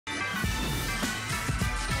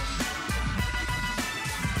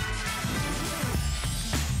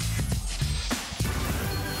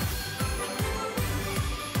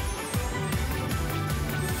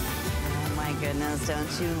girls,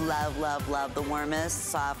 don't you love, love, love the warmest,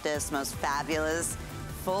 softest, most fabulous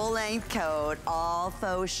full-length coat, all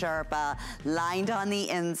faux Sherpa, lined on the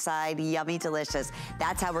inside, yummy, delicious.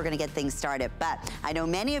 That's how we're gonna get things started. But I know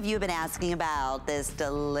many of you have been asking about this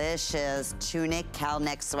delicious tunic cowl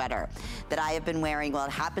neck sweater that I have been wearing. Well,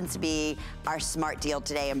 it happens to be our Smart Deal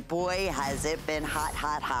today, and boy, has it been hot,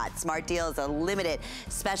 hot, hot. Smart Deal is a limited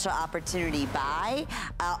special opportunity buy.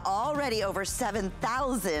 Already over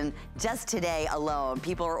 7,000 just today alone.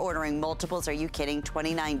 People are ordering multiples. Are you kidding?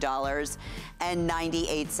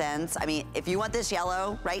 $29.98. I mean, if you want this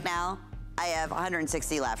yellow right now, I have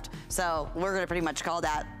 160 left. So we're gonna pretty much call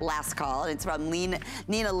that last call. It's from Nina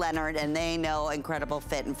Leonard, and they know incredible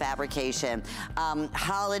fit and fabrication.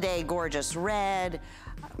 Holiday gorgeous red.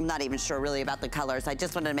 I'm not even sure really about the colors. I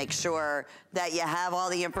just wanted to make sure that you have all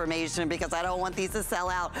the information because I don't want these to sell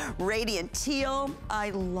out. Radiant teal. I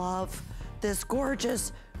love this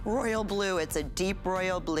gorgeous royal blue. It's a deep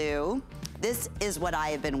royal blue. This is what I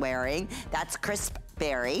have been wearing. That's crisp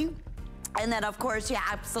berry. And then of course you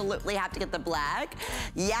absolutely have to get the black.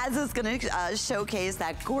 Yaz is gonna showcase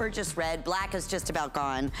that gorgeous red. Black is just about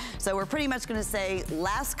gone. So we're pretty much gonna say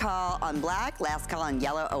last call on black, last call on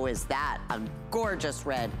yellow. Oh, is that a gorgeous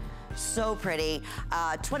red. So pretty.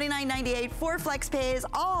 $29.98 for flex pays,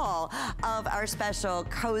 all of our special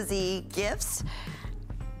cozy gifts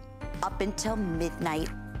up until midnight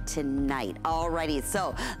tonight. Alrighty,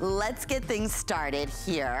 so let's get things started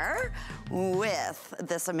here with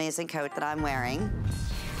this amazing coat that I'm wearing.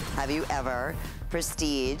 Have you ever?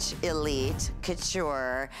 Prestige, elite,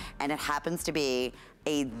 couture, and it happens to be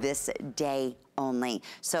a this day only.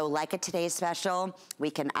 So like a today's special, we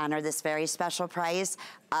can honor this very special price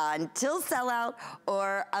until sellout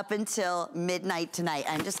or up until midnight tonight.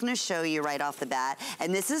 I'm just gonna show you right off the bat,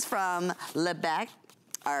 and this is from Avec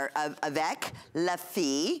Les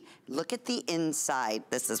Filles. Look at the inside.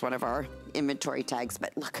 This is one of our inventory tags,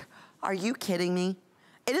 but look, are you kidding me?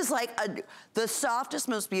 It is like the softest,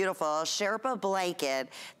 most beautiful Sherpa blanket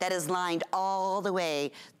that is lined all the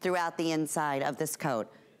way throughout the inside of this coat.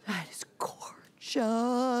 That is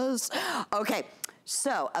gorgeous. Okay,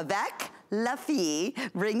 so Avec Les Filles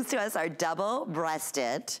brings to us our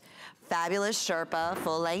double-breasted fabulous Sherpa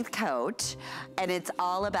full-length coat, and it's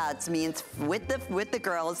all about, means with the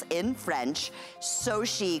girls in French, so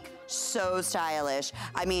chic, so stylish.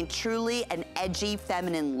 I mean, truly an edgy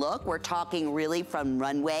feminine look. We're talking really from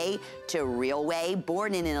runway to real way,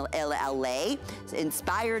 born in LA,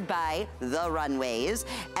 inspired by the runways,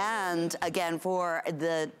 and again for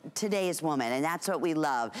today's woman, and that's what we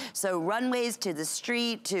love. So runways to the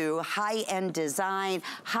street, to high-end design,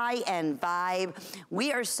 high-end vibe.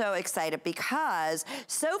 We are so excited because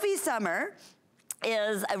Sophie Summer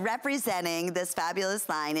is representing this fabulous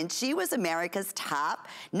line, and she was America's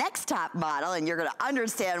next top model, and you're gonna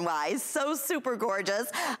understand why. So super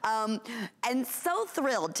gorgeous, and so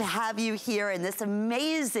thrilled to have you here in this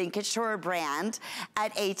amazing couture brand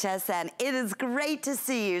at HSN. It is great to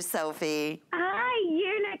see you, Sophie. Hi,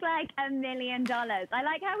 you look like $1 million. I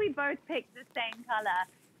like how we both picked the same color.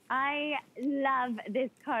 I love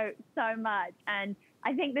this coat so much, and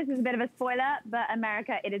I think this is a bit of a spoiler, but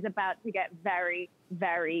America, it is about to get very,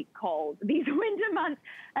 very cold. These winter months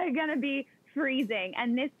are gonna be freezing,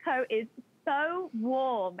 and this coat is so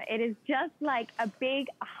warm. It is just like a big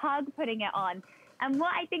hug putting it on. And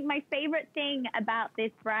what I think my favorite thing about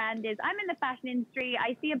this brand is, I'm in the fashion industry,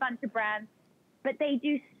 I see a bunch of brands, but they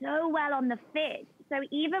do so well on the fit. So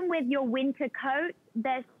even with your winter coats,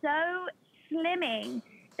 they're so slimming.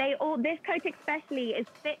 This coat especially is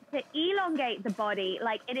fit to elongate the body.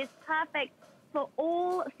 Like, it is perfect for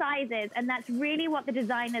all sizes, and that's really what the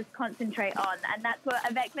designers concentrate on, and that's what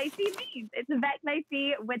Avec Les Filles means. It's Avec Les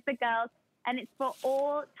Filles with the girls, and it's for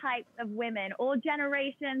all types of women, all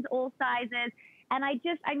generations, all sizes, and I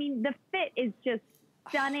mean, the fit is just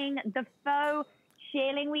stunning. The faux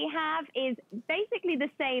shearling we have is basically the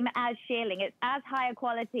same as shearling. It's as high a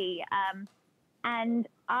quality, and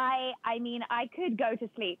I mean, I could go to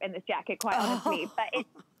sleep in this jacket, quite honestly, but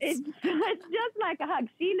it's just like a hug.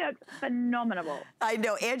 She looks phenomenal. I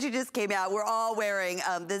know, Angie just came out. We're all wearing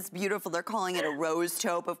this beautiful, they're calling it a rose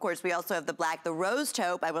taupe. Of course, we also have the black. The rose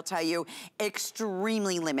taupe, I will tell you,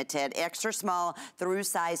 extremely limited, extra small through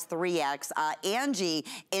size 3X. Angie,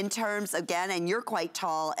 in terms, again, and you're quite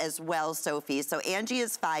tall as well, Sophie. So Angie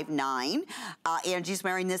is 5'9". Angie's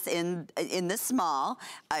wearing this in the small.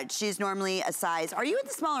 She's normally a size, are you in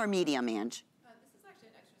the small or medium, Ange? This is actually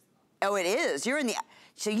an extra small. Oh, it is. You're in the,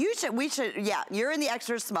 so yeah, you're in the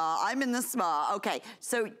extra small. I'm in the small. Okay.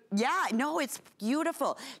 So yeah, no, it's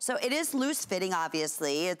beautiful. So it is loose fitting,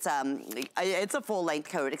 obviously. It's a full length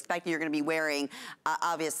coat, expecting you're going to be wearing,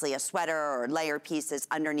 obviously a sweater or layer pieces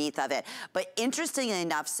underneath of it. But interestingly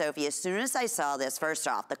enough, Sophie, as soon as I saw this, first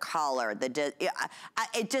off, the collar,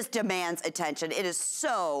 it just demands attention. It is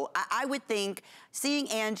so, I would think, seeing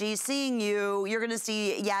Angie, seeing you, you're going to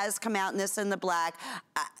see Yaz come out in this in the black.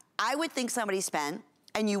 I would think somebody spent,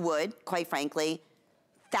 and you would, quite frankly,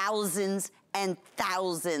 thousands and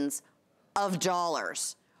thousands of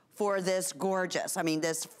dollars for this gorgeous, I mean,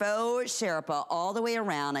 this faux Sherpa all the way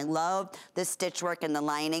around. I love the stitch work and the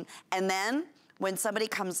lining. And then when somebody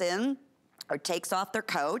comes in or takes off their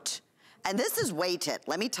coat, and this is weighted,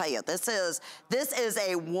 let me tell you, this is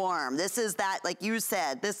a warm, this is that, like you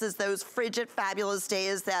said, this is those frigid, fabulous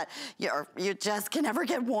days that you just can never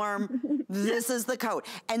get warm. This is the coat.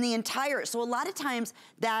 And the entire, so a lot of times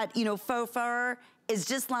that, faux fur is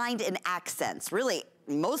just lined in accents, really,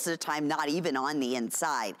 most of the time, not even on the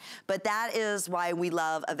inside. But that is why we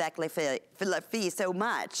love Avec Les Filles so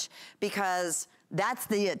much, because that's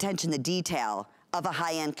the attention to detail of a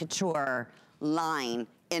high-end couture line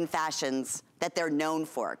in fashions that they're known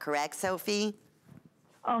for, correct, Sophie?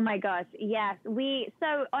 Oh my gosh, yes.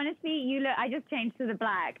 So honestly, I just changed to the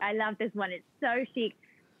black. I love this one, it's so chic.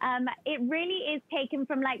 It really is taken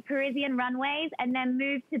from like Parisian runways and then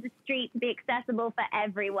moved to the street to be accessible for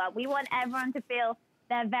everyone. We want everyone to feel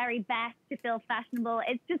their very best, to feel fashionable.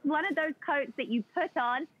 It's just one of those coats that you put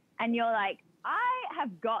on and you're like, I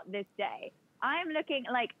have got this day. I'm looking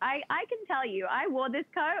like, I can tell you, I wore this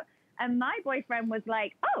coat and my boyfriend was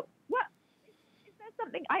like, oh, what? Is there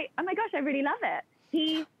something? Oh my gosh, I really love it.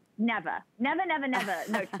 He never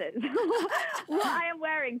notices what I am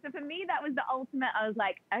wearing. So for me, that was the ultimate. I was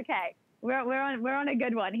like, okay, we're on a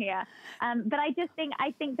good one here. But I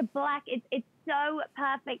think the black, it's so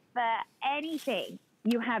perfect for anything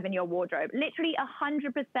you have in your wardrobe. Literally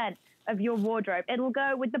 100% of your wardrobe. It'll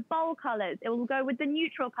go with the bold colors. It will go with the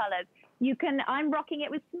neutral colors. I'm rocking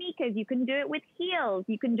it with sneakers. You can do it with heels.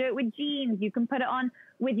 You can do it with jeans. You can put it on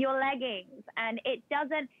with your leggings. And it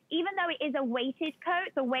doesn't, even though it is a weighted coat,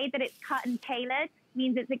 the way that it's cut and tailored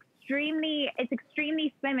means it's extremely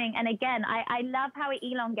slimming. And again, I love how it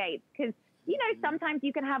elongates, because, sometimes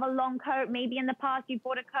you can have a long coat. Maybe in the past you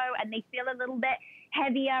bought a coat and they feel a little bit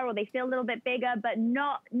heavier or they feel a little bit bigger, but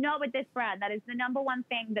not with this brand. That is the number one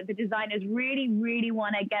thing that the designers really, really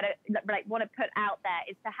want to want to put out there,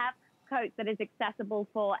 is to have coats that is accessible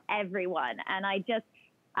for everyone. And I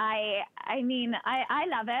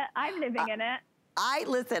love it. I'm living in it.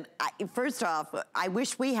 Listen, first off, I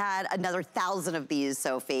wish we had another 1,000 of these,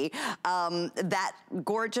 Sophie. That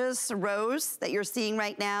gorgeous rose that you're seeing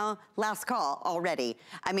right now, last call already.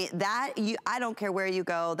 I mean, I don't care where you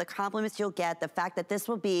go, the compliments you'll get, the fact that this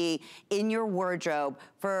will be in your wardrobe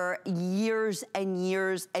for years and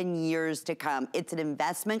years and years to come. It's an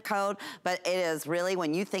investment coat, but it is really,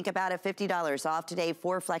 when you think about it, $50 off today,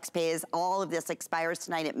 4 flex pays. All of this expires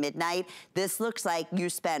tonight at midnight. This looks like you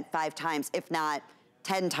spent 5 times, if not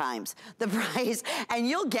 10 times the price, and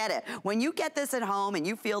you'll get it. When you get this at home and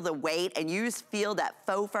you feel the weight and you feel that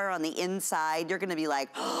faux fur on the inside, you're gonna be like,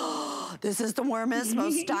 oh, this is the warmest,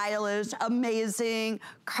 most stylish, amazing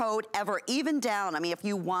coat ever, even down. I mean, if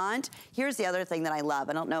you want, here's the other thing that I love.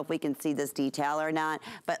 I don't know if we can see this detail or not,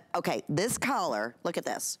 but okay, this collar, look at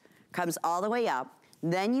this, comes all the way up.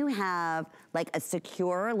 Then you have like a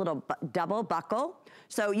secure little double buckle.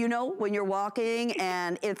 So when you're walking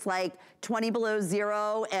and it's like 20 below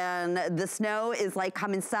zero and the snow is like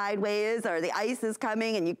coming sideways or the ice is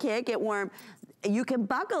coming and you can't get warm, you can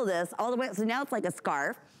buckle this all the way. So now it's like a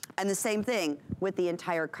scarf. And the same thing with the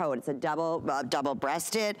entire coat. It's a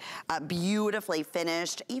double-breasted, beautifully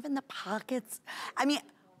finished. Even the pockets. I mean,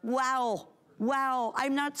 wow.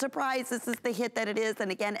 I'm not surprised this is the hit that it is.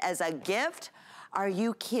 And again, as a gift, are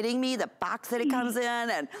you kidding me? The box that it comes in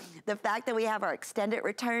and the fact that we have our extended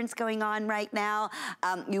returns going on right now.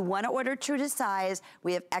 You want to order true to size.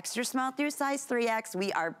 We have extra small through size 3X.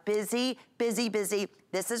 We are busy.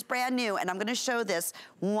 This is brand new, and I'm going to show this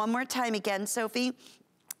one more time again, Sophie.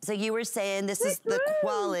 So you were saying this is the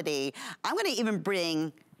quality. I'm going to even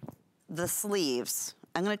bring the sleeves.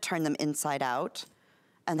 I'm going to turn them inside out.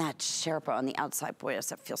 And that Sherpa on the outside, boy, does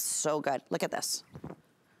that feel so good. Look at this.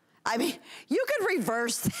 I mean, you could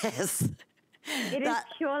reverse this. It is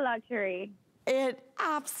pure luxury. It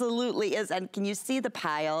absolutely is. And can you see the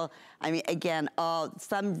pile? I mean, again,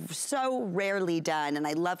 some so rarely done. And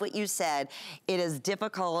I love what you said. It is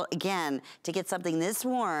difficult, again, to get something this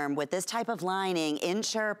warm with this type of lining in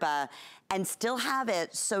Sherpa and still have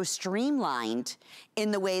it so streamlined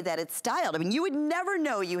in the way that it's styled. I mean, you would never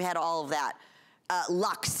know you had all of that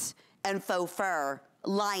luxe and faux fur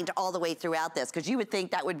lined all the way throughout this, because you would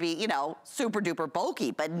think that would be, you know, super duper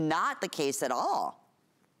bulky, but not the case at all.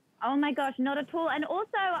 Oh my gosh, not at all. And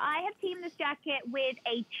also, I have teamed this jacket with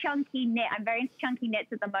a chunky knit. I'm very into chunky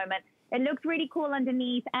knits at the moment. It looks really cool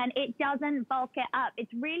underneath, and it doesn't bulk it up.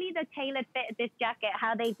 It's really the tailored fit of this jacket,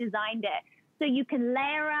 how they designed it. So you can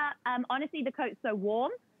layer up. Honestly, the coat's so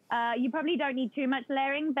warm. You probably don't need too much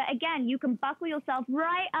layering. But again, you can buckle yourself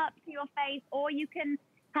right up to your face, or you can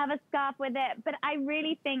have a scarf with it. But I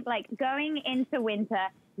really think, like, going into winter,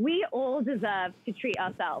 we all deserve to treat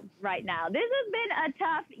ourselves right now. This has been a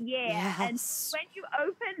tough year. Yes. And when you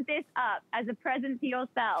open this up as a present to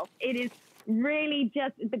yourself, it is really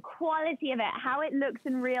just the quality of it, how it looks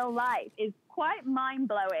in real life is quite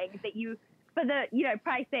mind-blowing that you, for the, you know,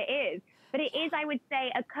 price it is. But it is, I would say,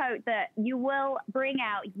 a coat that you will bring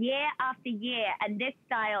out year after year, and this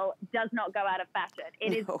style does not go out of fashion.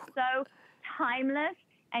 It is so timeless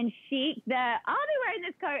and chic that I'll be wearing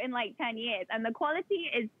this coat in like 10 years. And the quality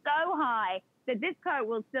is so high that this coat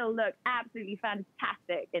will still look absolutely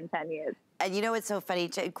fantastic in 10 years. And you know, it's so funny,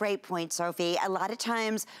 great point, Sophie. A lot of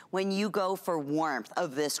times when you go for warmth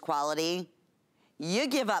of this quality, you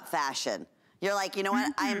give up fashion. You're like, you know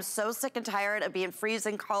what? I am so sick and tired of being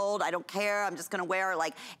freezing cold. I don't care. I'm just gonna wear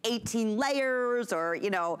like 18 layers, or,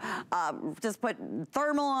 you know, just put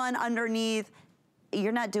thermal on underneath.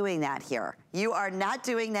 You're not doing that here. You are not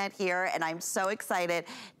doing that here, and I'm so excited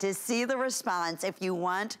to see the response. If you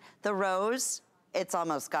want the rose, it's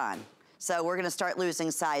almost gone. So we're gonna start losing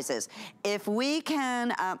sizes. If we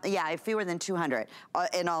can, yeah, fewer than 200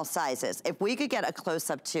 in all sizes. If we could get a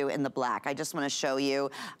close-up too in the black, I just wanna show you,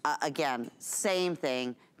 again, same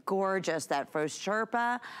thing, gorgeous, that faux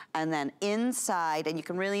Sherpa, and then inside, and you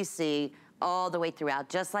can really see all the way throughout,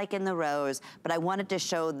 just like in the rose, but I wanted to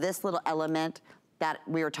show this little element that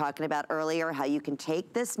we were talking about earlier, how you can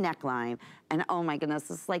take this neckline, and oh my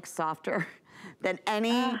goodness, it's like softer than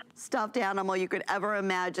any stuffed animal you could ever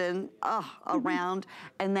imagine around.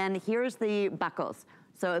 And then here's the buckles.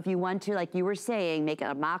 So if you want to, like you were saying, make it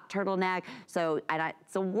a mock turtleneck. So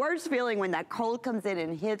it's the worst feeling when that cold comes in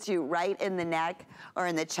and hits you right in the neck or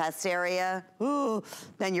in the chest area. Ooh,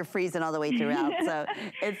 then you're freezing all the way throughout. So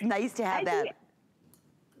it's nice to have that.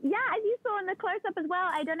 Yeah, as you saw in the close-up as well,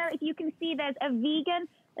 I don't know if you can see there's a vegan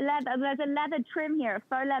leather, there's a leather trim here, a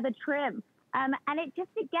faux leather trim. And it just,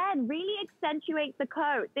 again, really accentuates the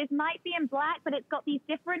coat. This might be in black, but it's got these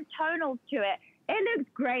different tonals to it. It looks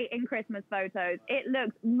great in Christmas photos. It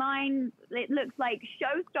looks like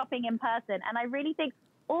show-stopping in person. And I really think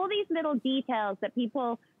all these little details that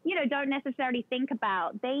people, you know, don't necessarily think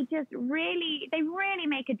about, they really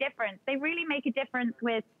make a difference. They really make a difference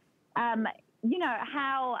with, you know,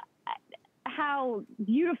 how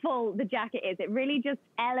beautiful the jacket is. It really just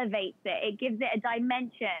elevates it. It gives it a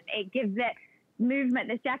dimension. It gives it movement.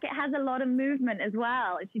 This jacket has a lot of movement as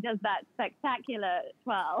well. She does that spectacular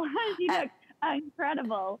twirl. She looks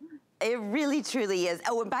incredible. It really, truly is.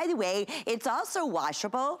 Oh, and by the way, it's also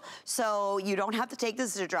washable, so you don't have to take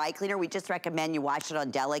this to a dry cleaner. We just recommend you wash it on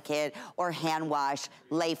delicate or hand wash,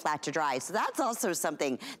 lay flat to dry. So that's also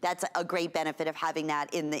something that's a great benefit of having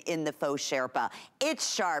that in the faux Sherpa.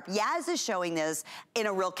 It's sharp. Yaz is showing this in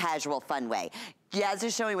a real casual, fun way. Yaz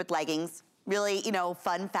is showing with leggings, really, you know,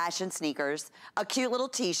 fun fashion sneakers, a cute little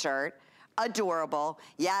t-shirt, adorable.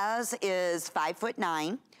 Yaz is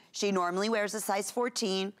 5'9". She normally wears a size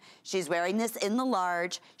 14. She's wearing this in the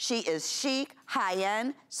large. She is chic,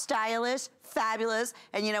 high-end, stylish, fabulous,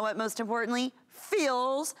 and you know what, most importantly,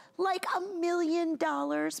 feels like $1 million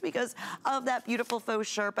because of that beautiful faux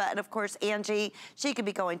Sherpa. And of course, Angie, she could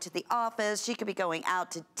be going to the office, she could be going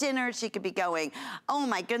out to dinner, she could be going, oh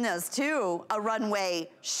my goodness, to a runway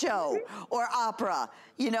show or opera,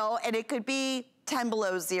 you know, and it could be 10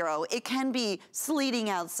 below zero. It can be sleeting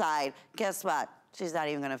outside. Guess what? She's not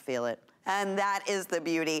even gonna feel it. And that is the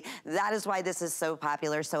beauty. That is why this is so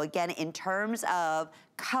popular. So again, in terms of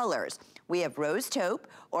colors, we have rose taupe,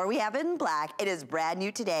 or we have it in black. It is brand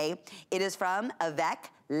new today. It is from Avec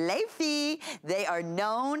Les Filles. They are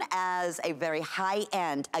known as a very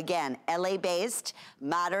high-end, again, LA-based,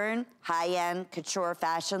 modern, high-end couture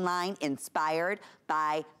fashion line inspired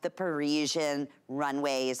by the Parisian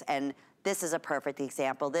runways. And this is a perfect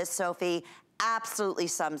example. This, Sophie, absolutely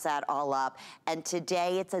sums that all up. And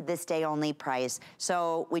today it's a this day only price.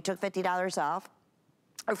 So we took $50 off,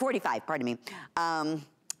 or 45, pardon me,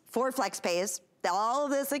 4 flex pays. All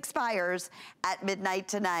of this expires at midnight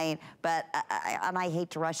tonight, but and I hate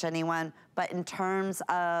to rush anyone, but in terms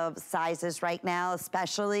of sizes right now,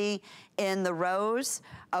 especially in the rose,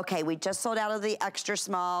 okay, we just sold out of the extra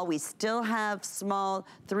small. We still have small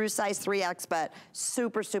through size 3X, but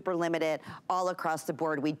super, super limited all across the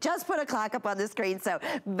board. We just put a clock up on the screen. So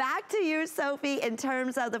back to you, Sophie, in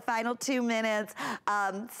terms of the final 2 minutes,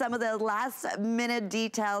 some of the last minute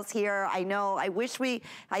details here. I know,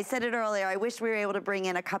 I said it earlier, I wish we were able to bring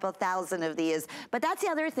in a couple thousand of these, but that's the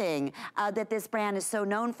other thing that this brand is so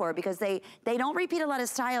known for, because they don't repeat a lot of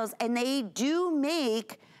styles, and they do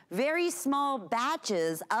make very small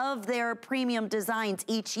batches of their premium designs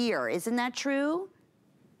each year. Isn't that true?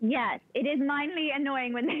 Yes, it is mindly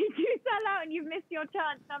annoying when they do sell out and you've missed your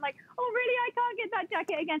chance. And I'm like, oh, really? I can't get that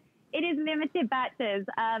jacket again. It is limited batches.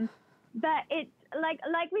 But it's like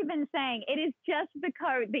we've been saying, it is just the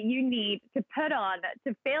coat that you need to put on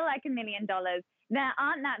to feel like $1 million. There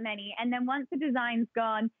aren't that many. And then once the design's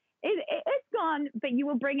gone, it's gone, but you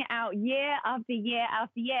will bring it out year after year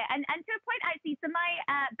after year. And to a point, actually, so my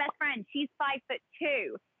best friend, she's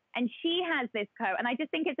 5'2", and she has this coat. And I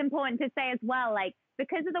just think it's important to say as well, like,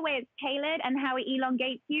 because of the way it's tailored and how it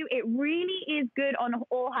elongates you, it really is good on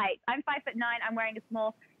all heights. I'm 5'9", I'm wearing a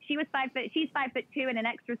small. She's 5'2" in an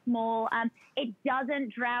extra small. It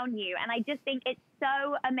doesn't drown you. And I just think it's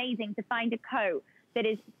so amazing to find a coat that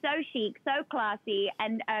is so chic, so classy,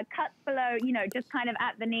 and cuts below, you know, just kind of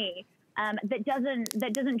at the knee, that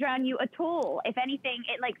doesn't drown you at all. If anything,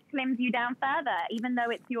 it like slims you down further, even though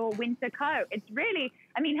it's your winter coat. It's really,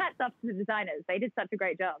 I mean, hats off to the designers. They did such a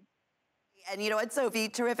great job. And you know what, Sophie,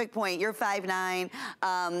 terrific point. You're 5'9",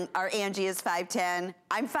 our Angie is 5'10".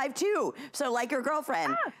 I'm 5'2", so like your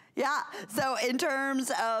girlfriend. Ah. Yeah, so in terms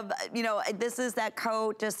of, you know, this is that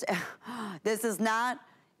coat, just, this is not,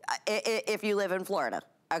 if you live in Florida,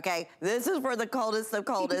 okay? This is for the coldest of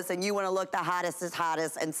coldest, and you want to look the hottest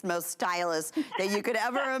and most stylish that you could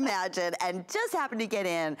ever imagine, and just happen to get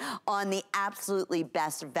in on the absolutely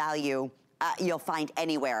best value you'll find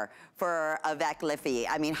anywhere for Avec Les Filles.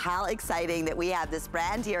 I mean, how exciting that we have this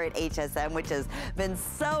brand here at HSN, which has been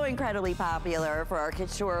so incredibly popular for our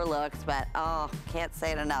couture looks, but oh, can't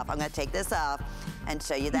say it enough. I'm gonna take this off and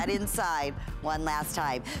show you that inside one last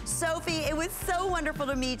time. Sophie, it was so wonderful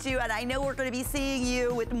to meet you, and I know we're gonna be seeing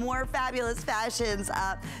you with more fabulous fashions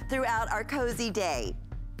throughout our cozy day.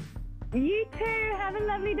 You too, have a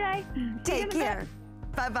lovely day. Take care.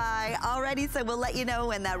 Bye-bye. Alrighty, so we'll let you know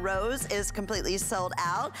when that rose is completely sold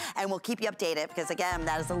out, and we'll keep you updated because, again,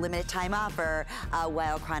 that is a limited time offer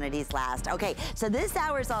while quantities last. Okay, so this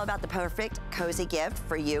hour is all about the perfect cozy gift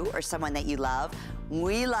for you or someone that you love.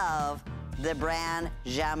 We love the brand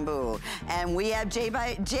Jambu. And we have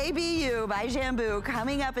JBU by Jambu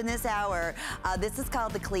coming up in this hour. This is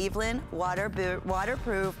called the Cleveland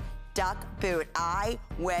Waterproof Duck Boot. I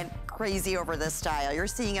went crazy over this style. You're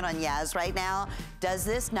seeing it on Yaz right now. Does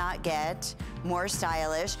this not get more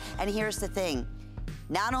stylish? And here's the thing.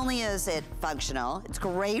 Not only is it functional, it's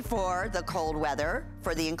great for the cold weather,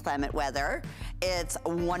 for the inclement weather. It's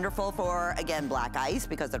wonderful for, again, black ice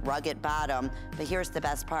because of rugged bottom. But here's the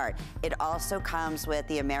best part. It also comes with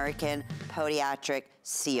the American Podiatric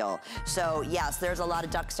Seal. So yes, there's a lot of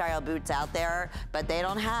duck style boots out there, but they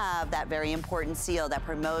don't have that very important seal that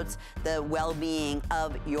promotes the well-being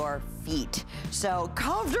of your feet. So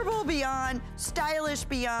comfortable beyond, stylish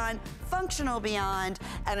beyond, functional beyond,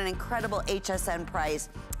 at an incredible HSN price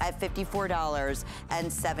at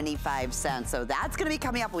 $54.75. So that's gonna be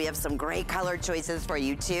coming up. We have some great color choices for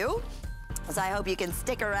you too. So I hope you can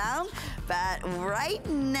stick around. But right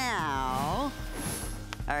now,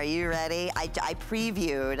 are you ready? I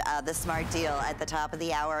previewed the smart deal at the top of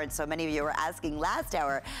the hour, and so many of you were asking last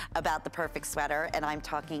hour about the perfect sweater, and I'm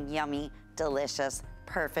talking yummy, delicious,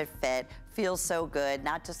 perfect fit, feels so good,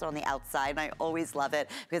 not just on the outside, and I always love it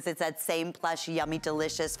because it's that same plush, yummy,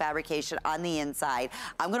 delicious fabrication on the inside.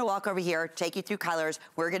 I'm gonna walk over here, take you through colors.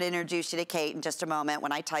 We're gonna introduce you to Kate in just a moment.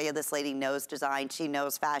 When I tell you this lady knows design, she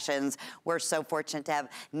knows fashions. We're so fortunate to have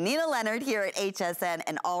Nina Leonard here at HSN,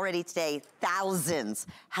 and already today, thousands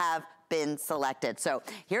have been selected. So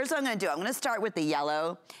here's what I'm gonna do. I'm gonna start with the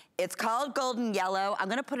yellow. It's called golden yellow. I'm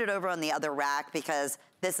gonna put it over on the other rack because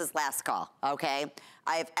this is last call, okay?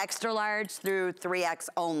 I have extra large through 3X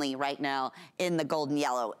only right now in the golden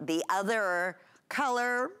yellow. The other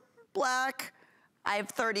color, black, I have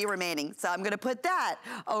 30 remaining, so I'm gonna put that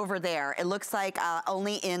over there. It looks like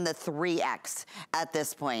only in the 3X at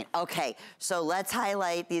this point. Okay, so let's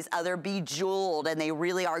highlight these other bejeweled, and they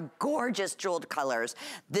really are gorgeous jeweled colors.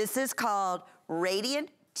 This is called Radiant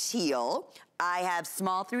Teal. I have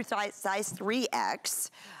small through size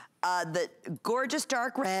 3X. The gorgeous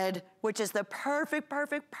dark red, which is the perfect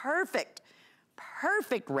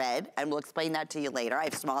red, and we'll explain that to you later. I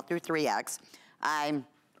have small through 3X. I'm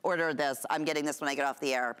ordered this. I'm getting this when I get off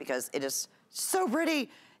the air because it is so pretty.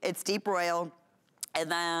 It's deep royal.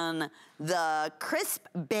 And then the crisp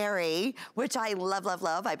berry, which I love, love,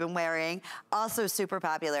 love. I've been wearing. Also super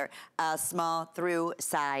popular. Small through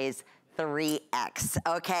size 3X.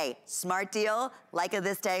 Okay, smart deal, like of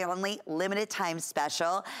this day only, limited time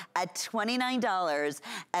special at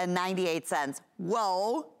 $29.98.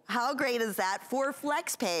 Whoa. How great is that? 4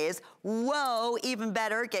 flex pays. Whoa, even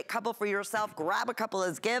better. Get a couple for yourself, grab a couple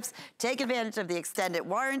as gifts, take advantage of the extended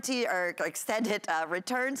warranty or extended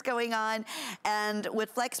returns going on. And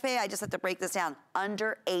with flex pay, I just have to break this down,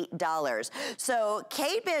 under $8. So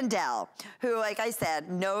Kate Bandel, who, like I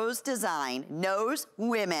said, knows design, knows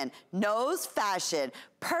women, knows fashion,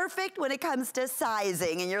 perfect when it comes to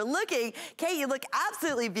sizing. And you're looking, Kate, you look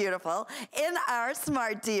absolutely beautiful in our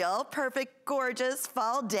smart deal. Perfect, gorgeous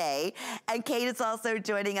fall day. And Kate is also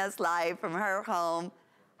joining us live from her home.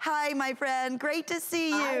 Hi, my friend. Great to see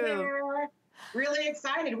you. Hi there. Really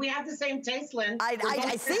excited. We have the same taste, Lynn. I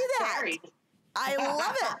see that. I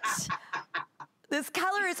love it. This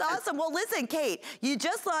color is awesome. Well, listen, Kate, you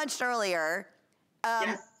just launched earlier.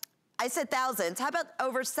 Yes. I said thousands. How about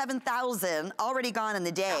over 7,000 already gone in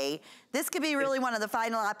the day? This could be really one of the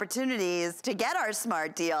final opportunities to get our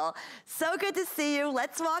smart deal. So good to see you.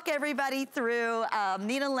 Let's walk everybody through,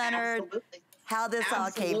 Nina Leonard, how this all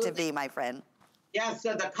came to be, my friend. Yeah,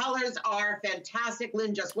 so the colors are fantastic.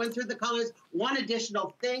 Lynn just went through the colors. One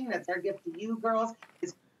additional thing that's our gift to you girls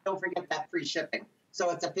is don't forget that free shipping. So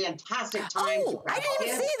it's a fantastic time. Oh, I didn't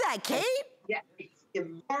even see that, Kate. Yeah, it's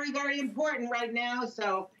very, very important right now.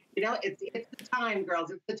 So, you know, it's the time, girls.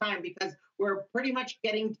 It's the time because we're pretty much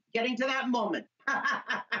getting to that moment.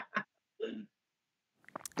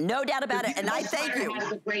 No doubt about it, and I thank you.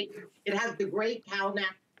 It has the great cowl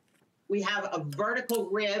neck. We have a vertical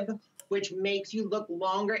rib, which makes you look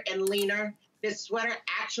longer and leaner. This sweater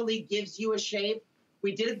actually gives you a shape.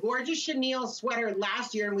 We did a gorgeous chenille sweater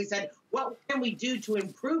last year, and we said, what can we do to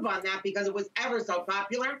improve on that because it was ever so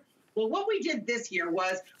popular? Well, what we did this year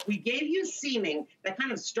was we gave you seaming that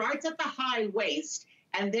kind of starts at the high waist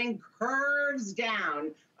and then curves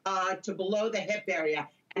down to below the hip area,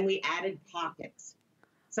 and we added pockets.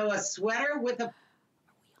 So a sweater with a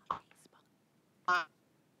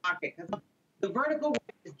pocket. The vertical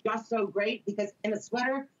is just so great because in a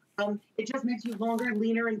sweater, it just makes you longer,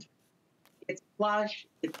 leaner, and it's plush,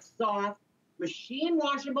 it's soft, machine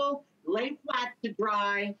washable, lay flat to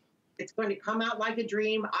dry. It's going to come out like a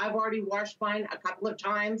dream. I've already washed mine a couple of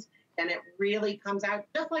times, and it really comes out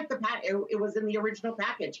just like it was in the original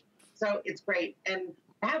package. So it's great. And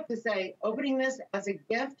I have to say, opening this as a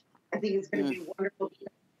gift, I think it's going to be wonderful.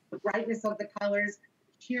 The brightness of the colors,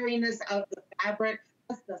 the cheeriness of the fabric,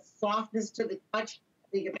 just the softness to the touch, I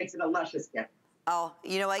think it makes it a luscious gift. Oh,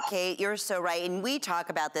 you know what, Kate? You're so right. And we talk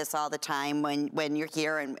about this all the time when you're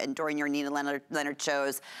here and during your Nina Leonard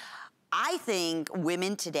shows. I think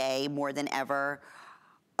women today, more than ever,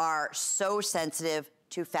 are so sensitive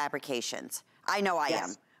to fabrications. I know I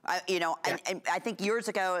am. And I think years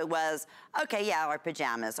ago it was, okay, yeah, our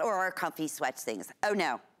pajamas or our comfy sweats things. Oh,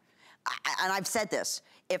 no. And I've said this.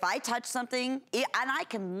 If I touch something, and I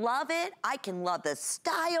can love it, I can love the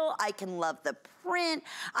style, I can love the print,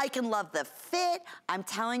 I can love the fit. I'm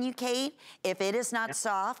telling you, Kate, if it is not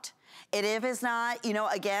soft, and if it's not, you know,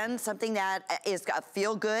 again, something that is a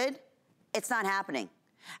feel good, it's not happening.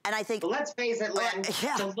 And I think— Well, let's face it, Lynn,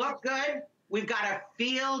 to look good, we've got to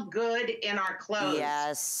feel good in our clothes.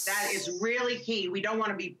 Yes. That is really key. We don't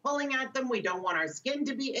want to be pulling at them. We don't want our skin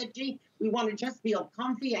to be itchy. We want to just feel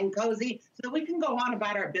comfy and cozy so we can go on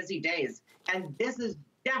about our busy days. And this is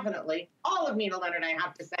definitely, all of Nina Leonard, I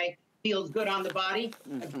have to say, feels good on the body.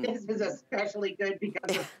 This is especially good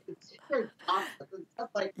because it's super soft. It's just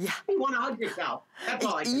like, you want to hug yourself. That's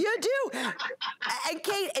all I can say. You do. And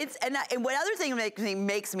Kate, and what other thing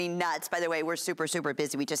makes me nuts, by the way, we're super, super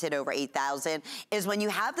busy. We just hit over 8,000, is when you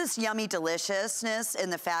have this yummy deliciousness in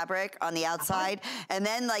the fabric on the outside, and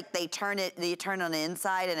then like you turn on the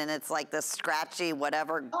inside, and then it's like this scratchy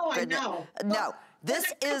whatever. Oh, I know. No,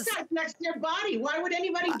 this is— next to your body. Why would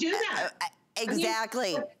anybody do that?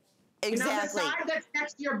 Exactly. Exactly. You know, the side that's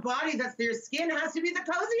next to your body, that's your skin, has to be the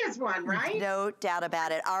coziest one, right? No doubt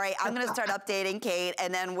about it. All right, I'm gonna start updating Kate,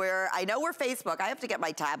 and then I know we're Facebook. I have to get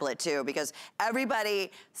my tablet too, because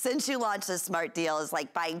everybody, since you launched this smart deal, is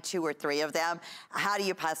like buying 2 or 3 of them. How do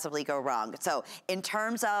you possibly go wrong? So in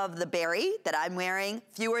terms of the berry that I'm wearing,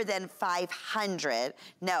 fewer than 500.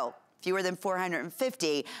 No, fewer than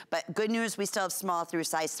 450, but good news, we still have small through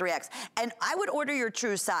size 3X. And I would order your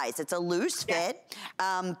true size. It's a loose fit,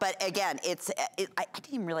 but again, I didn't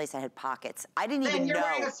even realize I had pockets. I didn't even know. And you're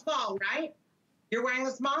wearing a small, right? You're wearing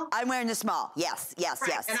the small? I'm wearing the small, yes, yes, right.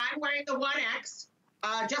 yes. And I'm wearing the 1X,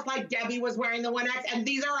 just like Debbie was wearing the 1X, and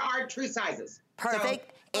these are our true sizes. Perfect.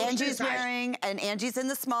 So, Angie's wearing, and Angie's in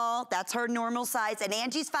the small. That's her normal size. And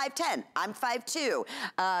Angie's 5'10". I'm 5'2".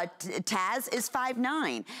 Taz is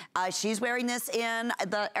 5'9". She's wearing this in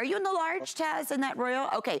are you in the large, Taz, in that royal?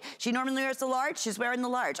 Okay, she normally wears the large. She's wearing the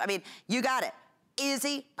large. I mean, you got it.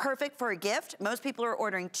 Easy, perfect for a gift. Most people are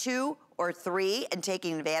ordering 2 or 3 and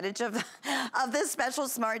taking advantage of this special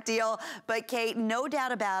smart deal. But Kate, no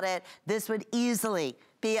doubt about it, this would easily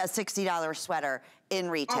be a $60 sweater in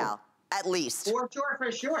retail. At least. For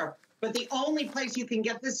sure. But the only place you can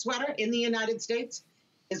get this sweater in the United States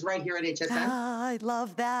is right here at HSN. I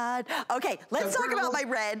love that. Okay, let's talk about my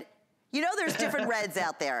red. You know there's different reds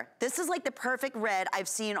out there. This is like the perfect red I've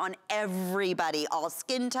seen on everybody. All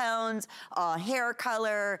skin tones, hair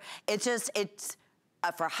color. It's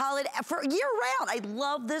for holiday, for year round. I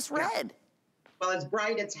love this red. Well, it's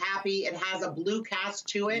bright, it's happy, it has a blue cast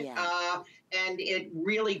to it, and it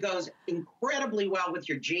really goes incredibly well with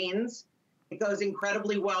your jeans. It goes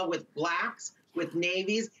incredibly well with blacks, with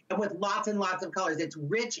navies, and with lots and lots of colors. It's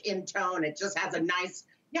rich in tone. It just has a nice,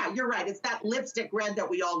 you're right. It's that lipstick red that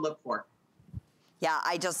we all look for. Yeah,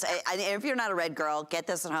 if you're not a red girl, get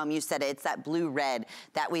this at home. You said it. It's that blue red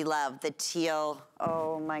that we love. The teal.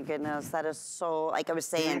 Oh my goodness, that is so, like I was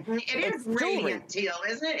saying. It is radiant teal,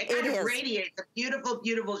 isn't it? It kind of radiates a beautiful,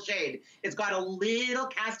 beautiful shade. It's got a little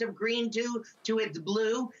cast of green to its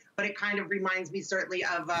blue, but it kind of reminds me certainly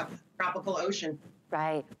of tropical ocean.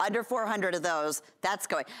 Right, under 400 of those, that's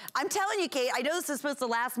going. I'm telling you, Kate, I know this is supposed to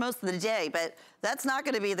last most of the day, but that's not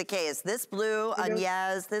gonna be the case. This blue,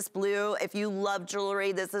 Agnès, this blue, if you love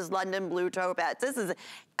jewelry, this is London blue topaz. This is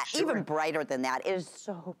even brighter than that. It is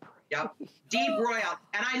so pretty. Yep, deep royal.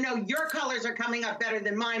 And I know your colors are coming up better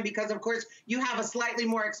than mine because, of course, you have a slightly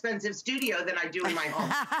more expensive studio than I do in my home.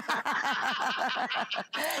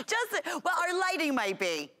 Well, our lighting might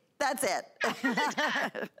be. That's it.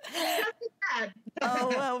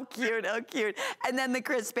 Oh, how cute, how cute. And then the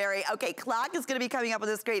Chris Berry. Okay, clock is gonna be coming up on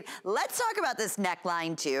the screen. Let's talk about this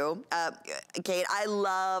neckline too. Kate, I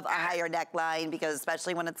love a higher neckline because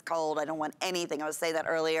especially when it's cold, I don't want anything, I was saying that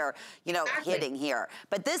earlier, hitting here.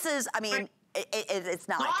 But this is, I mean, it's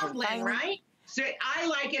not like right? So I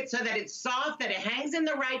like it so that it's soft, that it hangs in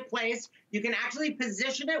the right place. You can actually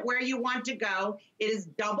position it where you want to go. It is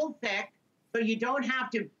double thick. So you don't have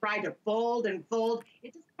to try to fold and fold.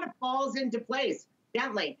 It just kind of falls into place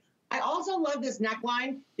gently. I also love this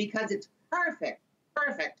neckline because it's perfect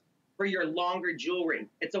for your longer jewelry.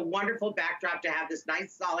 It's a wonderful backdrop to have this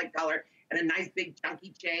nice solid color and a nice big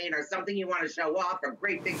chunky chain or something you want to show off, a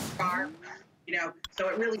great big scarf, so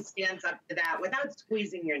it really stands up to that without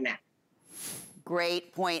squeezing your neck.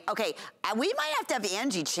 Great point. Okay, we might have to have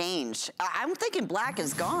Angie change. I'm thinking black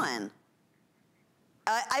is gone.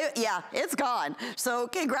 Yeah, it's gone. So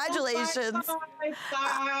congratulations.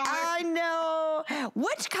 I know.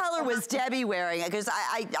 Which color was Debbie wearing? Because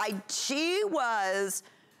she was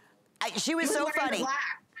so funny.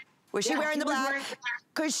 Was she wearing the black?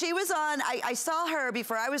 Because she was on, I saw her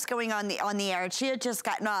before I was going on the air, and she had just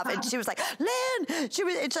gotten off, and she was like, Lynn,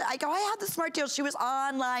 I go, I have the smart deal. She was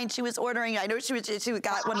online, she was ordering. I know she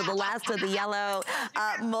got one of the last of the yellow,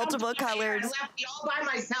 multiple colors. I left you all by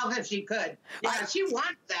myself if she could. Yeah, she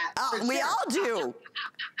wants that. We all do.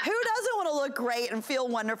 Who doesn't want to look great and feel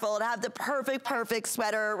wonderful and have the perfect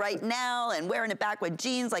sweater right now and wearing it back with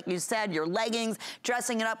jeans, like you said, your leggings,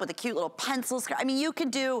 dressing it up with a cute little pencil skirt. I mean, you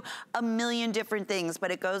could do a million different things, but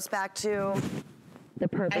it goes back to the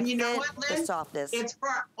perfect and you know fit, what, Lynn? the softness. It's for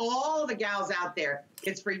all the gals out there.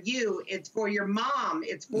 It's for you. It's for your mom.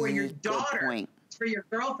 It's for your daughter. It's for your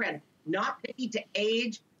girlfriend. Not picky to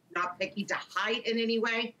age, not picky to height in any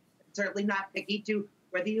way. Certainly not picky to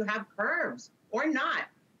whether you have curves or not,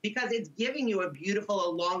 because it's giving you a beautiful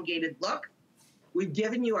elongated look. We've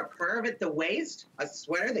given you a curve at the waist, a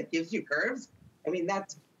sweater that gives you curves. I mean,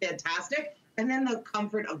 that's fantastic. And then the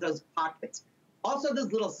comfort of those pockets. Also,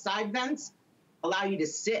 those little side vents allow you to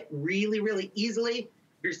sit really, really easily.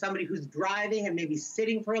 If you're somebody who's driving and maybe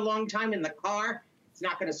sitting for a long time in the car, It's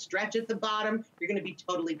not going to stretch at the bottom. You're going to be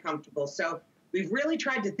totally comfortable. So we've really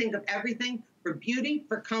tried to think of everything for beauty,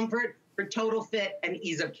 for comfort, for total fit and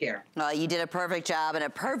ease of care. You did a perfect job and a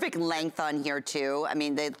perfect length on here too. I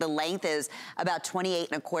mean, the length is about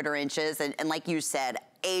 28¼ inches. And like you said,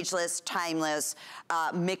 ageless, timeless,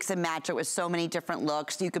 mix and match it with so many different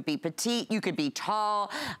looks. You could be petite, you could be tall.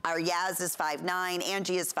 Our Yaz is 5'9",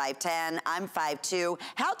 Angie is 5'10", I'm 5'2".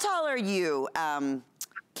 How tall are you,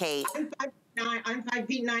 Kate? I'm 5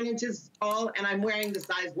 feet 9 inches tall, and I'm wearing the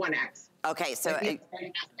size 1X. Okay, so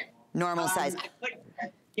normal size.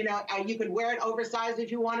 You know, you could wear it oversized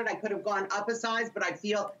if you wanted. I could have gone up a size, but I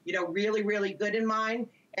feel, you know, really, really good in mine.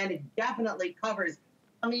 And it definitely covers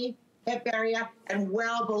tummy, hip area, and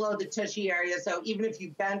well below the tushy area. So even if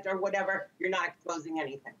you bent or whatever, you're not exposing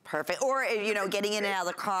anything. Perfect. Or, you know, getting in and out of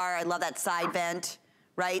the car. I love that side vent,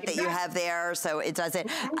 right, that you have there. So it doesn't.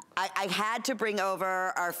 I had to bring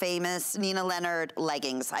over our famous Nina Leonard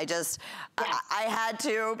leggings. I had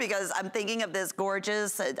to, because I'm thinking of this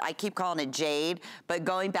gorgeous, I keep calling it jade, but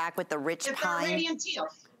going back with the rich pine. Radiant teal.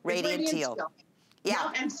 Radiant teal.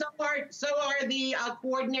 Yeah. And so are the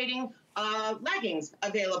coordinating leggings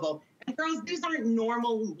available. And girls, these aren't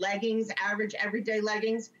normal leggings, average everyday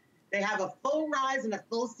leggings. They have a full rise and a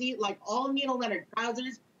full seat like all Nina Leonard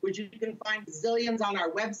trousers, which you can find zillions on our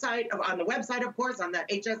website, on the website, of course, on the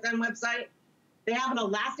HSN website. They have an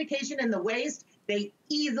elastication in the waist. They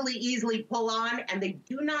easily pull on, and they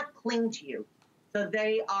do not cling to you. So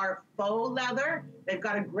they are faux leather. They've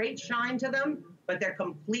got a great shine to them, but they're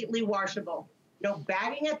completely washable. No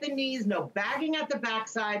bagging at the knees, no bagging at the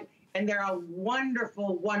backside, and they're a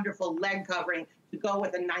wonderful, wonderful leg covering to go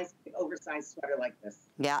with a nice oversized sweater like this.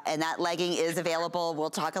 Yeah, and that legging is available. We'll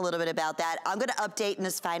talk a little bit about that. I'm gonna update in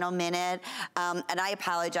this final minute, and I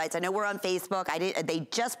apologize. I know we're on Facebook. They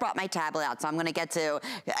just brought my tablet out, so I'm gonna get to,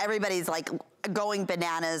 everybody's like going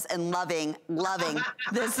bananas and loving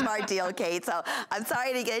this smart deal, Kate. So I'm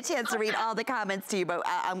sorry to get a chance to read all the comments to you, but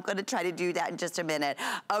I'm gonna try to do that in just a minute.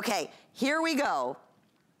 Okay, here we go.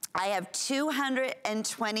 I have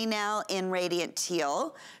 220 now in Radiant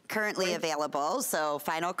Teal currently available. So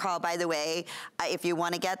final call, by the way, if you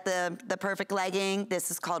want to get the perfect legging,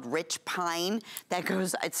 this is called Rich Pine. That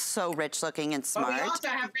goes, it's so rich looking and smart. But we also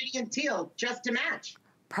have Radiant Teal just to match.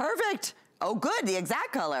 Perfect. Oh, good, the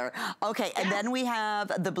exact color. Okay, and then we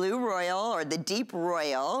have the Blue Royal or the Deep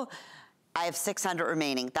Royal. I have 600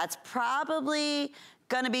 remaining. That's probably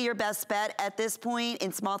gonna be your best bet at this point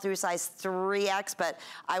in small through size 3X, but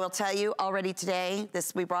I will tell you already today,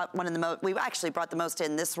 we brought one of the most, we actually brought the most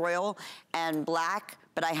in this royal and black,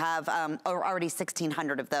 but I have already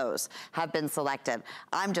 1,600 of those have been selected.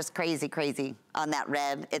 I'm just crazy on that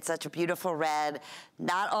red. It's such a beautiful red.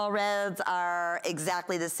 Not all reds are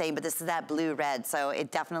exactly the same, but this is that blue red, so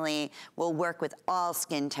it definitely will work with all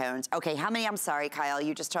skin tones. Okay, how many? I'm sorry, Kyle,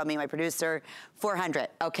 you just told me, my producer, 400,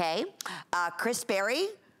 okay. Chris Berry,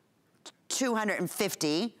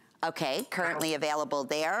 250, okay, currently available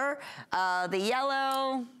there. The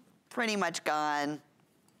yellow, pretty much gone.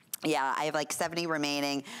 Yeah, I have like 70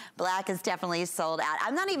 remaining. Black is definitely sold out.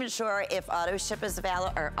 I'm not even sure if auto ship is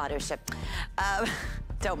available, or auto ship.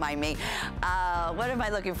 Don't mind me. What am I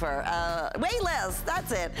looking for? Wait list,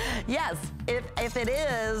 that's it. Yes, if it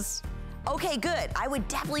is, okay, good. I would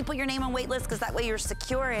definitely put your name on wait list because that way you're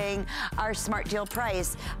securing our smart deal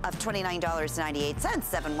price of $29.98,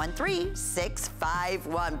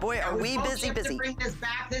 713-651. Boy, are we busy. To bring this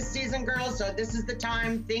back this season, girls, so this is the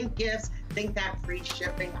time. Think gifts, think that free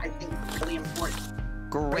shipping, I think is really important.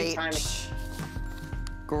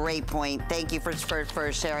 Great point. Thank you for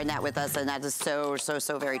sharing that with us, and that is so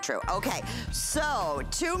very true. Okay, so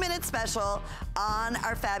 2-minute special on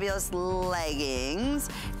our fabulous leggings,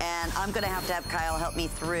 and I'm gonna have to have Kyle help me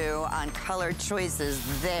through on color choices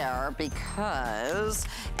there because,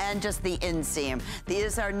 and just the inseam.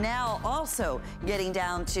 These are now also getting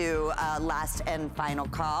down to last and final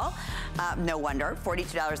call. No wonder,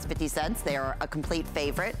 $42.50. They are a complete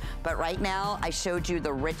favorite, but right now I showed you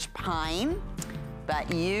the Rich Pine.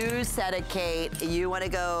 But you said it, Kate, you want to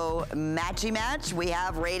go matchy-match? We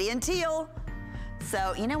have Radiant Teal.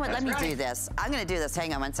 So, you know what, let me do this. I'm going to do this.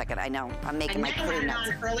 Hang on one second. I know, I'm making my crew nuts. I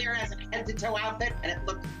had it on earlier as a head-to-toe outfit, and it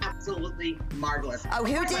looked absolutely marvelous. Oh,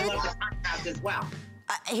 who did? I love the contrast as well.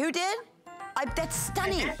 Who did? That's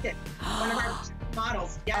stunning. One of our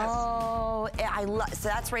models, yes. Oh, I love, so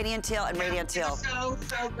that's Radiant Teal and Radiant Teal. So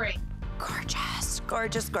great.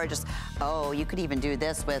 Gorgeous. Oh, you could even do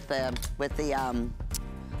this with the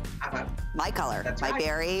my color, That's my right.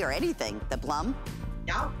 berry or anything, the plum.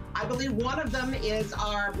 Yeah, I believe one of them is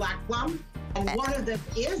our black plum, and one of them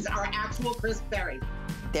is our actual crisp berry.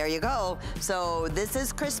 There you go. So this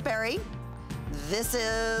is crisp berry. This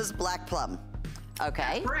is black plum.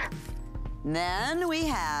 Okay. Correct. Then we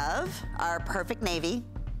have our perfect navy,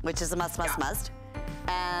 which is a must.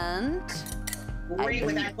 And great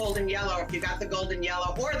with that golden yellow, if you got the golden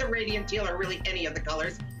yellow, or the radiant teal, or really any of the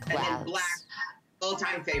colors. And then black,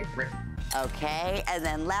 all-time favorite. Okay, and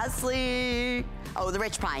then lastly, oh, the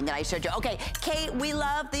rich pine that I showed you. Okay, Kate, we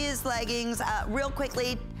love these leggings. Real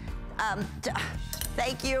quickly,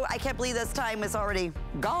 thank you. I can't believe this time is already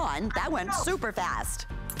gone. That went super fast.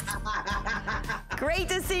 Great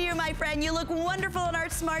to see you, my friend. You look wonderful in our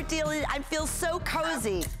smart deal. I feel so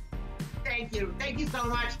cozy. Thank you. Thank you so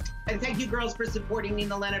much. And thank you, girls, for supporting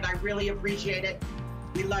Nina Leonard. I really appreciate it.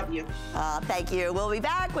 We love you. Thank you. We'll be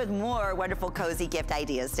back with more wonderful, cozy gift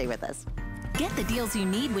ideas. Stay with us. Get the deals you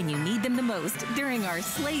need when you need them the most during our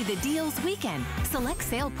Slay the Deals weekend. Select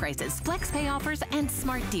sale prices, flex pay offers, and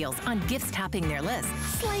smart deals on gifts topping their list.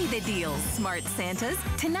 Slay the Deals, Smart Santas,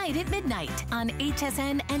 tonight at midnight on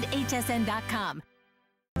HSN and hsn.com.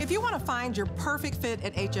 If you want to find your perfect fit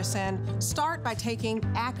at HSN, start by taking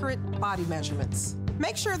accurate body measurements.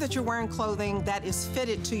 Make sure that you're wearing clothing that is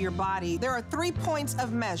fitted to your body. There are 3 points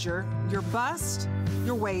of measure: your bust,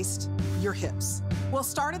 your waist, your hips. We'll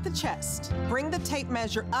start at the chest. Bring the tape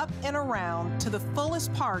measure up and around to the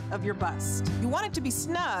fullest part of your bust. You want it to be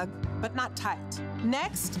snug, but not tight.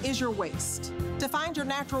 Next is your waist. To find your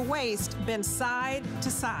natural waist, bend side to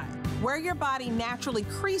side. Where your body naturally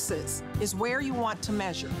creases is where you want to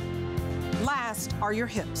measure. Last are your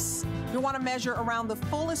hips. You'll want to measure around the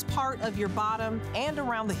fullest part of your bottom and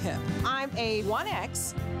around the hip. I'm a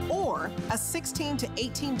 1X or a 16 to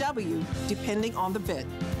 18W, depending on the fit.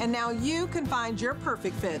 And now you can find your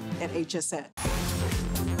perfect fit at HSN.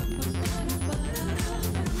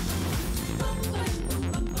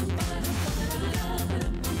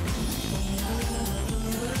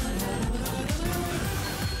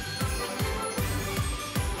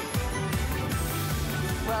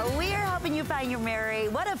 Well, we are helping you find your Mary.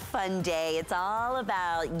 What a fun day. It's all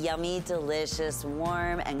about yummy, delicious,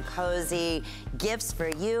 warm, and cozy gifts for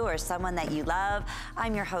you or someone that you love.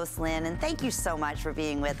 I'm your host, Lynn, and thank you so much for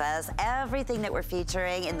being with us. Everything that we're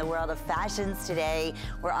featuring in the world of fashions today,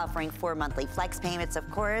 we're offering 4 monthly flex payments, of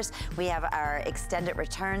course. We have our extended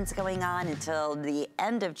returns going on until the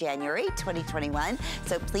end of January 2021.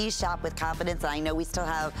 So please shop with confidence. And I know we still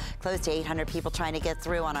have close to 800 people trying to get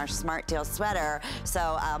through on our Smart Deal sweater.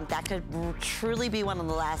 So that could truly be one of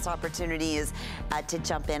the last opportunities to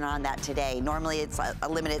jump in on that today. Normally it's a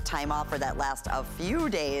limited time offer that lasts a few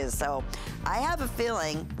days. So I have a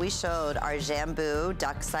feeling we showed our Jambu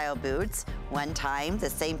duck style boots one time. The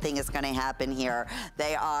same thing is going to happen here.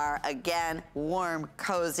 They are, again, warm,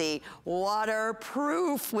 cozy,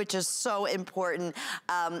 waterproof, which is so important.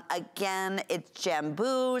 Again, it's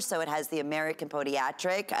Jambu, so it has the American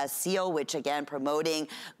Podiatric seal, which again, promoting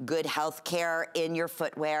good health care in your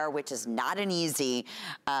footwear, which is not an easy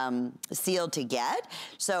seal to get.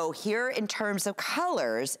 So here in terms of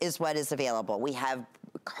colors is what is available.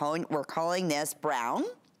 We're calling this brown.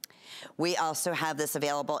 We also have this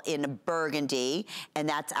available in burgundy, and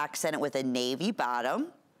that's accented with a navy bottom.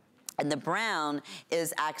 And the brown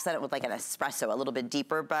is accented with like an espresso, a little bit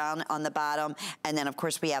deeper brown on the bottom. And then of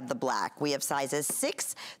course we have the black. We have sizes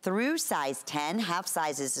 6 through size 10, half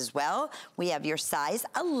sizes as well. We have your size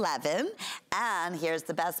 11. And here's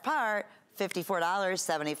the best part,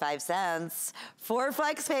 $54.75. 4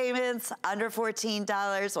 flex payments, under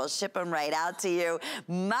 $14. We'll ship them right out to you.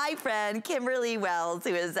 My friend, Kimberly Wells,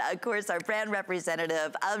 who is, of course, our brand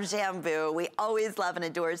representative of Jambu. We always love and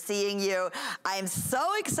adore seeing you. I'm so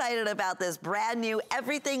excited about this brand new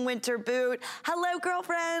everything winter boot. Hello,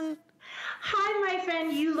 girlfriend. Hi, my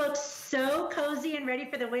friend. You look so cozy and ready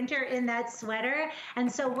for the winter in that sweater.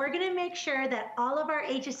 And so we're going to make sure that all of our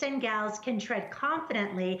HSN gals can tread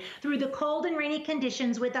confidently through the cold and rainy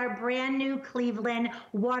conditions with our brand new Cleveland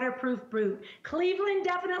waterproof boot. Cleveland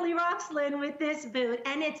definitely rocks, Lynn, with this boot.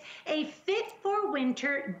 And it's a fit for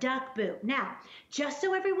winter duck boot. Now, just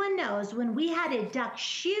so everyone knows, when we had a duck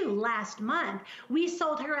shoe last month, we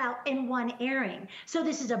sold her out in 1 airing. So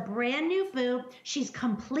this is a brand new boot. She's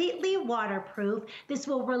completely waterproof. This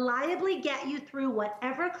will reliably get you through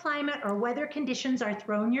whatever climate or weather conditions are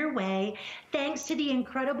thrown your way, thanks to the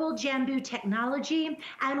incredible Jambu technology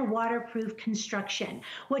and waterproof construction.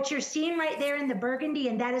 What you're seeing right there in the burgundy,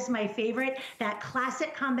 and that is my favorite, that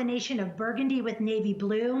classic combination of burgundy with navy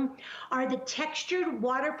blue, are the textured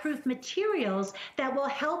waterproof materials that will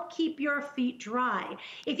help keep your feet dry.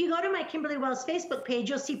 If you go to my Kimberly Wells Facebook page,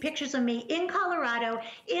 you'll see pictures of me in Colorado,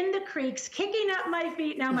 in the creeks, kicking up my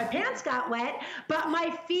feet. Now my pants pants got wet, but my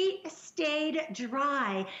feet stayed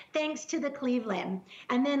dry thanks to the Cleveland.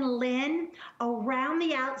 And then Lynn, around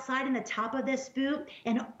the outside and the top of this boot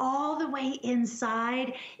and all the way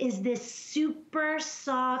inside is this super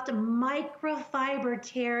soft microfiber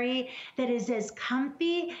terry that is as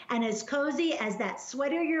comfy and as cozy as that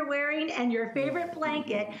sweater you're wearing and your favorite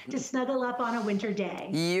blanket to snuggle up on a winter day.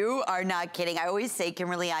 You are not kidding. I always say,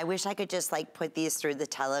 Kimberly, I wish I could just like put these through the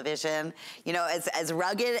television. You know, as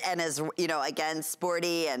rugged and as, you know, again,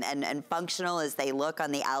 sporty and functional as they look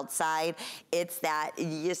on the outside, it's that,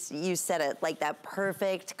 you said it, like that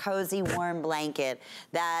perfect, cozy, warm blanket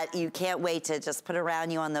that you can't wait to just put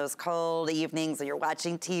around you on those cold evenings when you're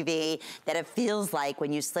watching TV, that it feels like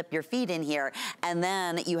when you slip your feet in here. And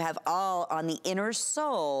then you have all on the inner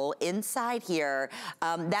sole inside here,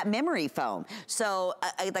 that memory foam. So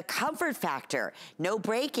the comfort factor, no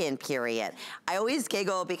break-in period. I always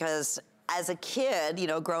giggle because as a kid, you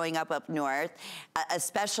know, growing up north,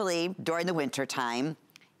 especially during the winter time,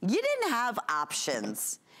 you didn't have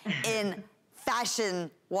options in fashion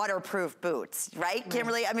waterproof boots, right,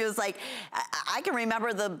 Kimberly? I mean, it was like, I can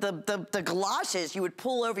remember the galoshes you would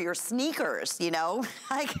pull over your sneakers, you know?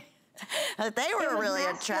 Like, they were really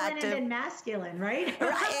attractive. And masculine, right?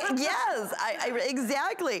 Right, yes,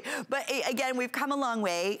 exactly. But again, we've come a long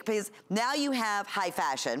way because now you have high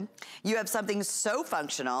fashion. You have something so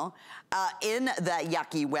functional in the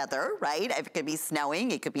yucky weather, right? It could be snowing,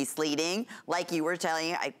 it could be sleeting. Like you were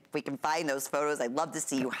telling, if we can find those photos, I'd love to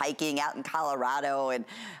see you hiking out in Colorado, and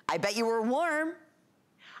I bet you were warm.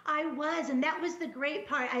 I was, and that was the great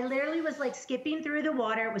part. I literally was like skipping through the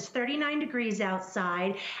water. It was 39 degrees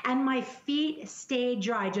outside, and my feet stayed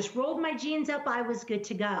dry. Just rolled my jeans up, I was good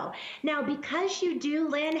to go. Now, because you do,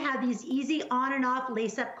 Lynn, have these easy on and off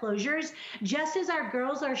lace-up closures, just as our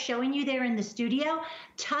girls are showing you there in the studio,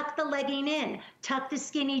 tuck the legging in, tuck the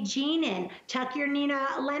skinny jean in, tuck your Nina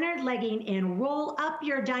Leonard legging in, roll up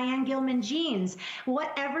your Diane Gilman jeans,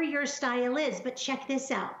 whatever your style is. But check this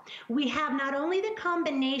out. We have not only the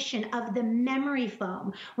combination of the memory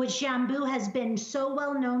foam, which Jambu has been so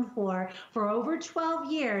well known for over 12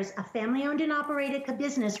 years, a family-owned and operated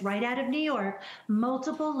business right out of New York,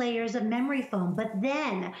 multiple layers of memory foam. But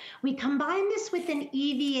then we combine this with an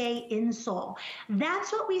EVA insole.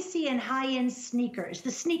 That's what we see in high-end sneakers, the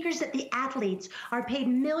sneakers that the athletes are paid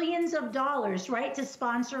millions of dollars, right, to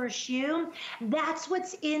sponsor a shoe. That's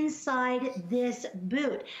what's inside this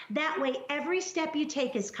boot. That way, every step you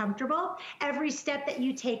take is comfortable. Every step that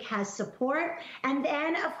you take has support. And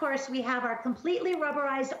then, of course, we have our completely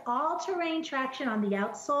rubberized all-terrain traction on the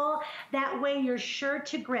outsole. That way you're sure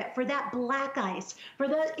to grip for that black ice, for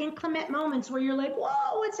those inclement moments where you're like,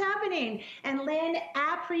 whoa, what's happening? And Lynn,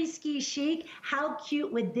 après-ski chic, how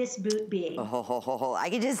cute would this boot be? Oh, I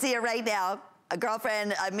can just see it right now. A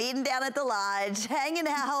girlfriend meeting down at the lodge, hanging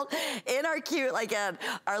out in our cute, like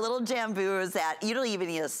our little Jambus that you don't even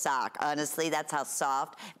need a sock, honestly. That's how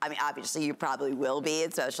soft. I mean, obviously you probably will be,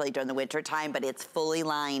 especially during the winter time, but it's fully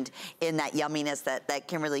lined in that yumminess that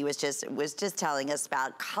Kimberly was just telling us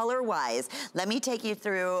about. Color-wise, let me take you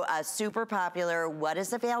through a super popular, what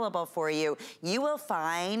is available for you. You will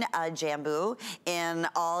find a Jambu in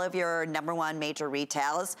all of your #1 major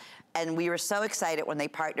retails. And we were so excited when they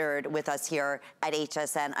partnered with us here at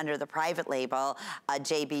HSN under the private label,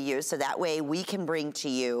 JBU, so that way we can bring to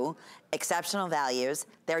you exceptional values,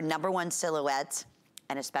 their #1 silhouettes,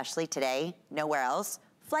 and especially today, nowhere else,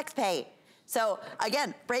 flex pay. So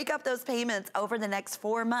again, break up those payments over the next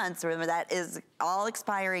 4 months. Remember, that is all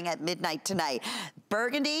expiring at midnight tonight.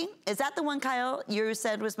 Burgundy, is that the one, Kyle, you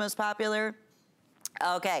said was most popular?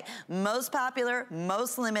 Okay, most popular,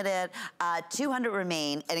 most limited, 200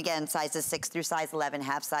 remain. And again, sizes 6 through size 11,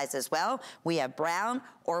 half size as well. We have brown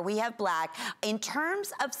or we have black. In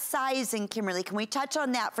terms of sizing, Kimberly, can we touch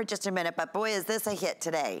on that for just a minute? But boy, is this a hit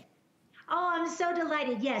today. Oh, I'm so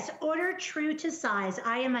delighted. Yes, order true to size.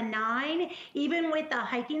 I am a 9. Even with the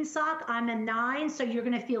hiking sock, I'm a 9. So you're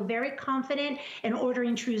going to feel very confident in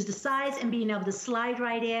ordering true to size and being able to slide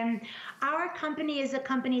right in. Our company is a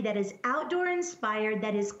company that is outdoor inspired,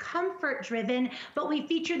 that is comfort driven, but we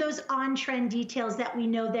feature those on-trend details that we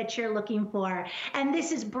know that you're looking for. And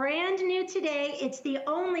this is brand new today. It's the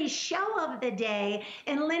only show of the day.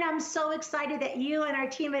 And Lynn, I'm so excited that you and our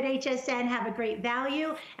team at HSN have a great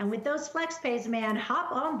value. And with those flex pays, man.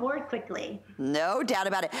 Hop on board quickly. No doubt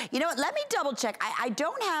about it. You know what, let me double check.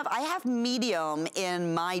 I have medium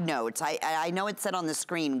in my notes. I know it said on the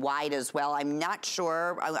screen wide as well. I'm not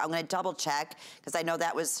sure. I'm gonna double check because I know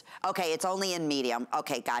that was, okay, it's only in medium.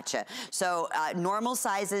 Okay, gotcha. So normal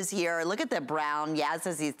sizes here. Look at the brown. Yaz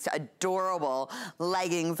has these adorable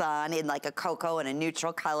leggings on in like a cocoa and a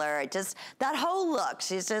neutral color. It just, that whole look,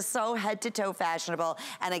 she's just so head to toe fashionable.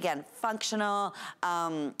 And again, functional,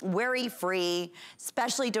 worry-free,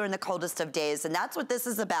 especially during the coldest of days. And that's what this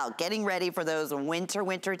is about, getting ready for those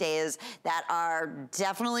winter days that are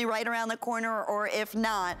definitely right around the corner, or if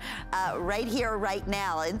not, right here, right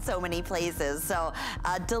now in so many places. So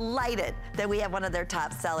delighted that we have one of their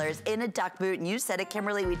top sellers in a duck boot. And you said it,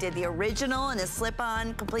 Kimberly, we did the original and a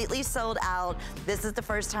slip-on, completely sold out. This is the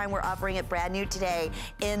first time we're offering it brand new today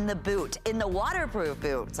in the boot, in the waterproof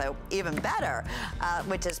boot. So even better,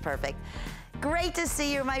 which is perfect. Great to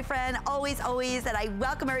see you, my friend. Always, always. And I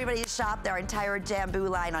welcome everybody to shop their entire Jambu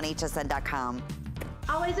line on hsn.com.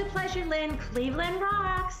 Always a pleasure, Lynn. Cleveland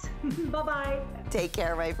rocks. Bye-bye. Take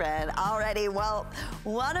care, my friend. Alrighty, well,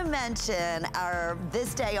 want to mention our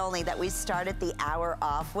this day only that we started the hour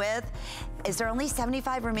off with. Is there only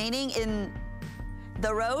 75 remaining in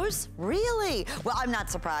the rows? Really? Well, I'm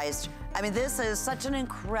not surprised. I mean, this is such an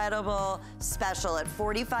incredible special at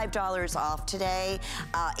 $45 off today.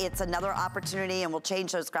 It's another opportunity, and we'll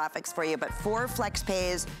change those graphics for you, but 4 flex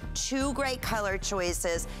pays, 2 great color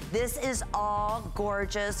choices. This is all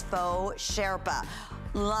gorgeous faux Sherpa,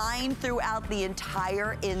 lined throughout the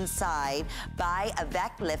entire inside by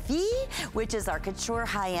Avec Les Filles, which is our couture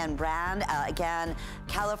high-end brand. Again,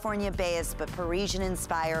 California-based, but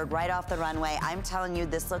Parisian-inspired, right off the runway. I'm telling you,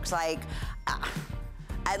 this looks like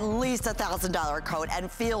at least $1,000 coat, and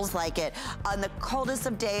feels like it. On the coldest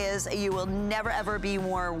of days, you will never ever be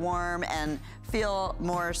more warm and feel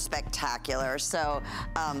more spectacular. So,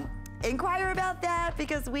 inquire about that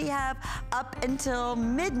because we have up until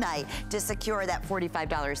midnight to secure that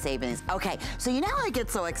 $45 savings. Okay, so you know I get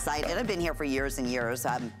so excited. I've been here for years and years.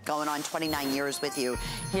 I'm going on 29 years with you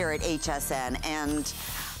here at HSN, and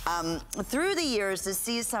through the years to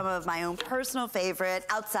see some of my own personal favorite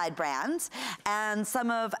outside brands and some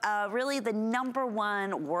of really the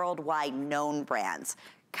 #1 worldwide known brands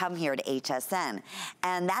come here to HSN.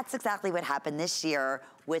 And that's exactly what happened this year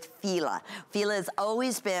with Fila. Fila has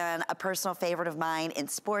always been a personal favorite of mine in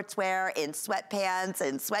sportswear, in sweatpants,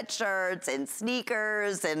 in sweatshirts, in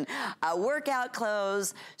sneakers, and workout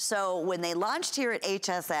clothes. So when they launched here at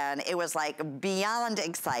HSN, it was like beyond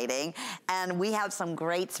exciting. And we have some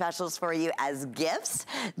great specials for you as gifts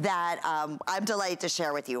that I'm delighted to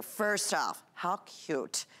share with you. First off, how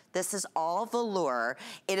cute. This is all velour.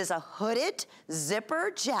 It is a hooded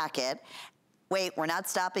zipper jacket. Wait, we're not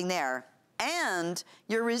stopping there. And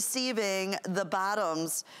you're receiving the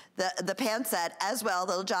bottoms, the pant set as well,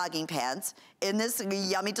 little jogging pants, in this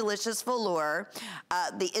yummy, delicious velour.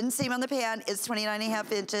 The inseam on the pant is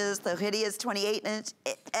 29.5 inches. The hoodie is 28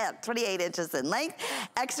 inches in length.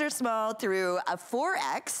 Extra small through a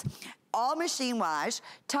 4X, all machine wash,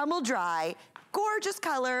 tumble dry, gorgeous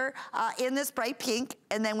color in this bright pink.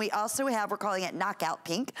 And then we also have, we're calling it knockout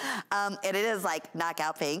pink. And it is like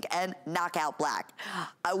knockout pink and knockout black.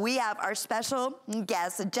 We have our special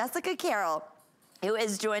guest, Jessica Carroll, who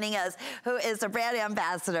is joining us, who is a brand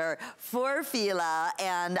ambassador for Fila.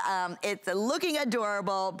 And it's looking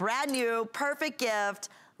adorable, brand new, perfect gift.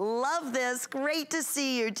 Love this. Great to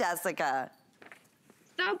see you, Jessica.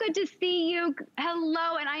 So good to see you.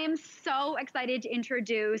 Hello, and I am so excited to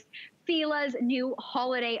introduce Fila's new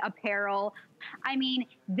holiday apparel. I mean,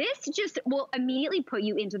 this just will immediately put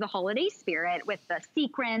you into the holiday spirit with the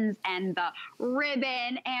sequins and the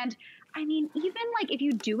ribbon. And I mean, even like if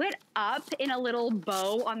you do it up in a little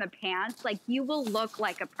bow on the pants, like you will look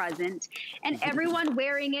like a present. And everyone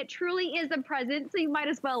wearing it truly is a present, so you might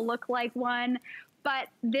as well look like one. But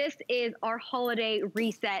this is our holiday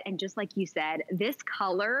reset. And just like you said, this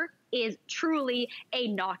color is truly a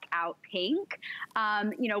knockout pink.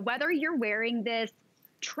 You know, whether you're wearing this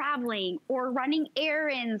traveling or running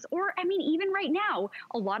errands, or I mean, even right now,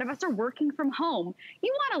 a lot of us are working from home.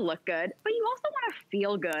 You want to look good, but you also want to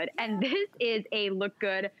feel good. And this is a look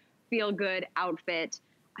good, feel good outfit.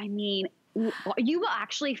 I mean, you will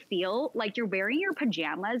actually feel like you're wearing your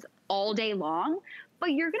pajamas all day long,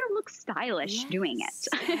 but you're gonna look stylish doing it.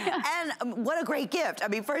 And what a great gift. I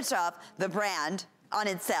mean, first off, the brand, on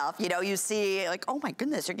itself. You know, you see like, oh my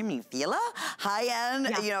goodness, you're giving me Fila?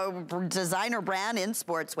 High-end, you know, designer brand in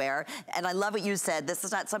sportswear. And I love what you said. This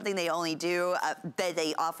is not something they only do, that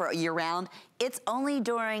they offer year-round. It's only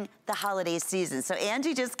during the holiday season. So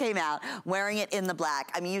Angie just came out wearing it in the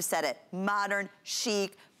black. I mean, you said it, modern,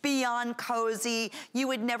 chic, beyond cozy. You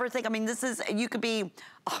would never think, I mean, this is, you could be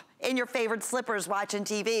in your favorite slippers watching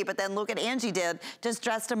TV, but then look what Angie did. Just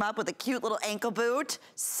dressed him up with a cute little ankle boot.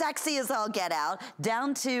 Sexy as all get out.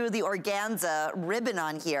 Down to the organza ribbon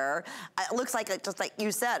on here. It looks like, just like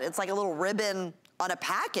you said, it's like a little ribbon on a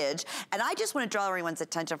package. And I just want to draw everyone's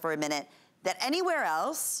attention for a minute that anywhere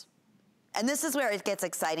else, and this is where it gets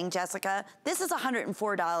exciting, Jessica, this is a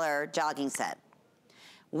 $104 jogging set.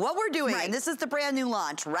 What we're doing, and this is the brand new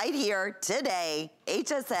launch right here today,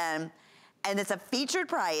 HSN, and it's a featured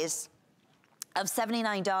price of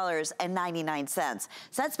 $79.99. So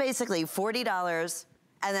that's basically $40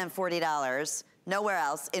 and then $40. Nowhere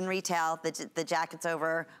else in retail. The jacket's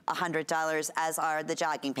over $100, as are the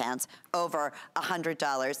jogging pants, over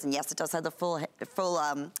 $100. And yes, it does have the full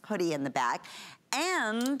hoodie in the back.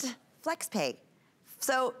 And flex pay.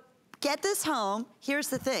 So get this home. Here's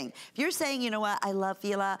the thing. If you're saying, you know what, I love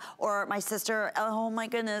Fila, or my sister, oh my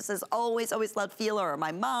goodness, has always loved Fila, or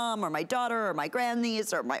my mom, or my daughter, or my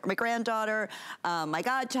grandniece, or my granddaughter, my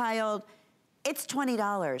godchild, it's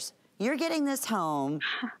 $20. You're getting this home,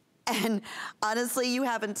 and honestly, you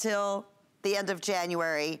have until the end of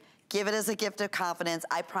January. Give it as a gift of confidence.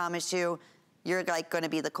 I promise you, you're like gonna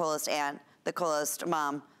be the coolest aunt, the coolest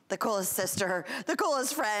mom, the coolest sister, the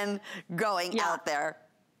coolest friend going out there.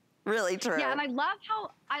 Really true. Yeah, and I love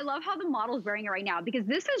how the model's wearing it right now, because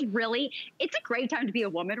this is really, it's a great time to be a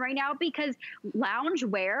woman right now, because lounge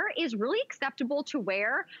wear is really acceptable to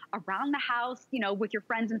wear around the house, you know, with your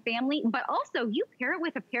friends and family, but also you pair it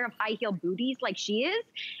with a pair of high heel booties like she is,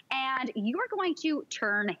 and you are going to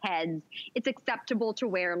turn heads. It's acceptable to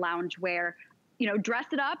wear lounge wear. You know, dress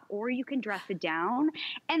it up, or you can dress it down.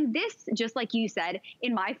 And this, just like you said,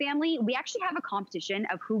 in my family, we actually have a competition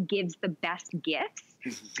of who gives the best gifts.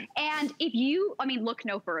 And if you, I mean, look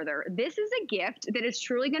no further. This is a gift that is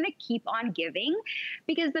truly going to keep on giving,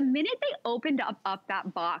 because the minute they opened up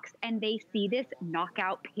that box and they see this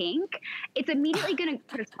knockout pink, it's immediately going to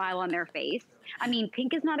put a smile on their face. I mean,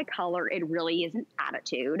 pink is not a color. It really is an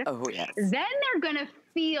attitude. Oh, yes. Then they're going to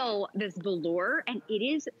feel this velour, and it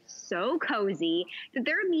is so cozy that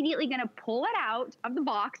they're immediately going to pull it out of the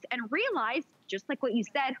box and realize, just like what you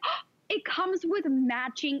said, it comes with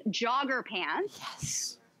matching jogger pants.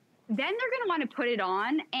 Yes. Then they're going to want to put it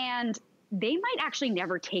on, and they might actually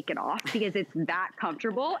never take it off because it's that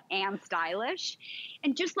comfortable and stylish.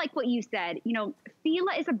 And just like what you said, you know,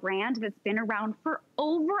 Fila is a brand that's been around for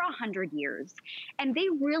over 100 years, and they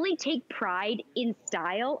really take pride in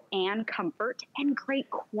style and comfort and great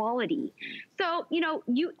quality. So, you know,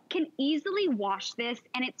 you can easily wash this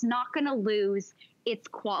and it's not going to lose its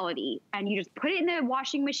quality. And you just put it in the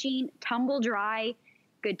washing machine, tumble dry,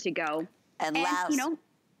 good to go. And last, you know,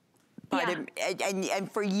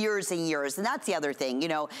 and for years and years. And that's the other thing, you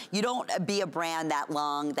know, you don't be a brand that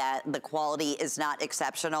long that the quality is not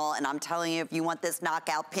exceptional. And I'm telling you, if you want this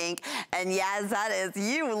knockout pink, and yes, that is,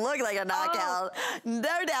 you look like a knockout,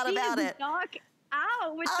 no doubt about it.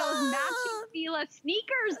 Out with those matching Fila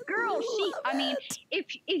sneakers, girl. I mean, if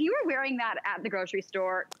you were wearing that at the grocery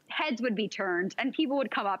store, heads would be turned and people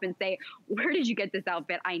would come up and say, where did you get this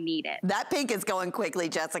outfit? I need it. That pink is going quickly,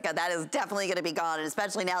 Jessica. That is definitely going to be gone, and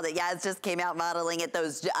especially now that Yaz just came out modeling it.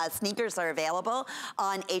 Those sneakers are available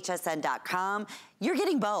on hsn.com. You're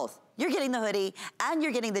getting both. You're getting the hoodie and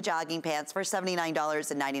you're getting the jogging pants for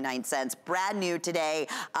 $79.99. Brand new today.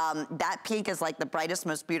 That pink is like the brightest,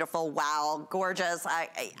 most beautiful, wow, gorgeous.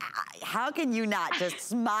 How can you not just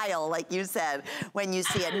smile, like you said, when you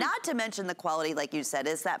see it? Not to mention the quality, like you said,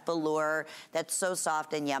 is that velour that's so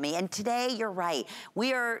soft and yummy. And today, you're right.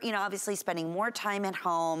 We are, you know, obviously spending more time at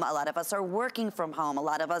home. A lot of us are working from home. A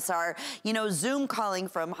lot of us are, you know, Zoom calling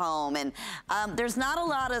from home. And there's not a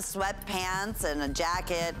lot of sweatpants and a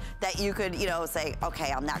jacket that you could, you know, say,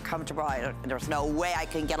 okay, I'm not comfortable. There's no way I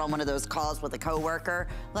can get on one of those calls with a coworker.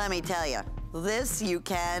 Let me tell you, this you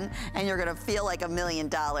can, and you're gonna feel like $1 million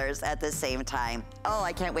at the same time. Oh,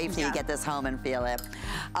 I can't wait till you get this home and feel it.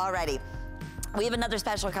 Alrighty. We have another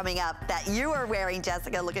special coming up that you are wearing,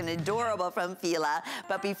 Jessica, looking adorable from Fila.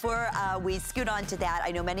 But before we scoot on to that,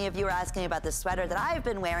 I know many of you are asking about the sweater that I've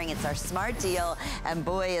been wearing. It's our smart deal, and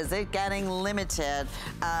boy, is it getting limited.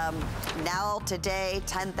 Now, today,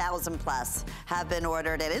 10,000 plus have been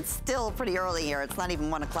ordered, and it's still pretty early here. It's not even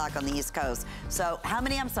 1 o'clock on the East Coast. So how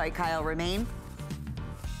many, I'm sorry, Kyle, remain?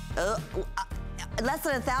 Less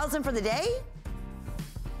than 1,000 for the day?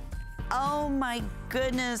 Oh my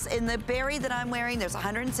goodness. In the berry that I'm wearing, there's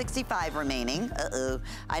 165 remaining. Uh-oh.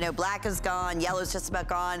 I know black is gone, yellow's just about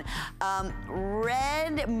gone.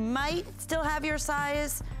 Red might still have your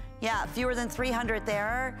size. Yeah, fewer than 300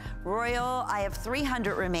 there. Royal, I have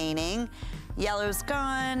 300 remaining. Yellow's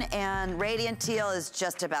gone, and radiant teal is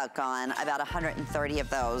just about gone, about 130 of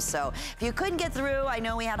those. So if you couldn't get through, I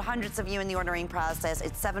know we had hundreds of you in the ordering process.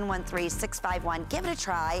 It's 713-651. Give it a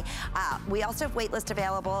try. We also have waitlist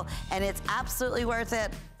available, and it's absolutely worth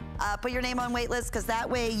it. Put your name on waitlist, because that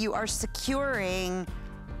way you are securing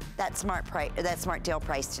that smart deal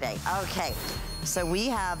price today. Okay, so we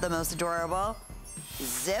have the most adorable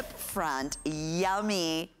zip front,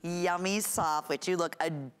 yummy, yummy soft, which you look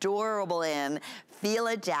adorable in,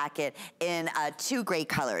 Fila jacket in 2 great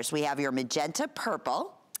colors. We have your magenta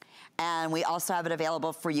purple, and we also have it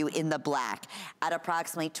available for you in the black at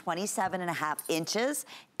approximately 27.5 inches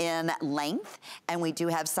in length. And we do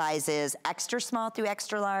have sizes extra small through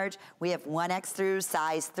extra large. We have 1X through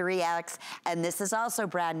size 3X. And this is also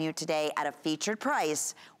brand new today at a featured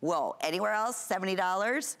price. Whoa, anywhere else,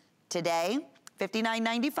 $70? Today,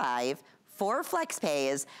 $59.95, 4 flex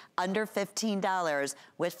pays, under $15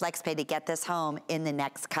 with FlexPay to get this home in the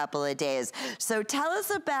next couple of days. So tell us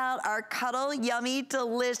about our Cuddle Yummy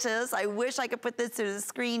Delicious. I wish I could put this to the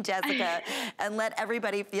screen, Jessica, and let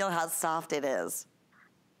everybody feel how soft it is.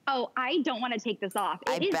 Oh, I don't want to take this off.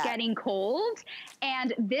 It is getting cold,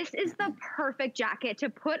 and this is the perfect jacket to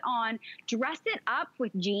put on. Dress it up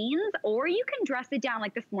with jeans, or you can dress it down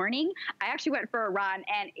like this morning. I actually went for a run,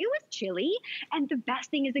 and it was chilly, and the best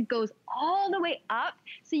thing is it goes all the way up,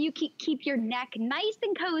 so you keep your neck nice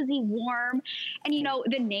and cozy, warm. And you know,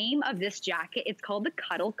 the name of this jacket, it's called the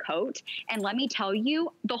Cuddle Coat, and let me tell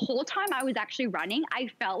you, the whole time I was actually running, I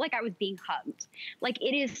felt like I was being hugged. Like,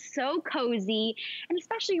 it is so cozy, and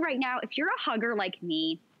especially right now, if you're a hugger like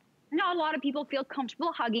me, not a lot of people feel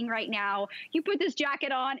comfortable hugging right now. You put this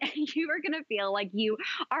jacket on and you are going to feel like you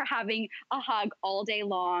are having a hug all day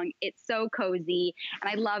long. It's so cozy. And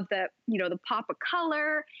I love the, you know, the pop of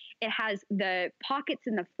color. It has the pockets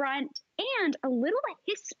in the front and a little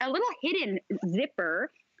hidden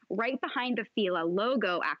zipper right behind the Fila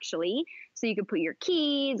logo, actually. So you can put your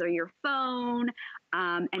keys or your phone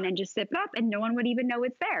and then just zip it up and no one would even know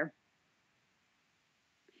it's there.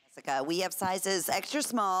 We have sizes extra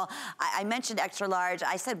small. I mentioned extra large.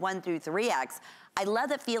 I said 1 through 3X. I love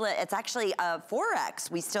that Fila, it's actually a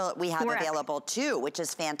 4X. We have 4X. Available too, which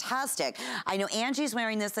is fantastic. I know Angie's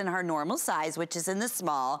wearing this in her normal size, which is in the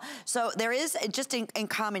small. So there is just in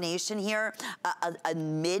combination here, a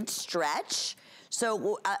mid stretch.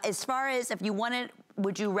 So as far as if you want it,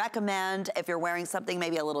 would you recommend if you're wearing something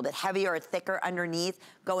maybe a little bit heavier or thicker underneath,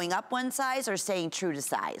 going up one size or staying true to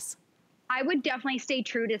size? I would definitely stay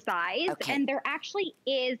true to size. Okay. And there actually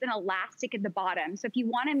is an elastic at the bottom. So if you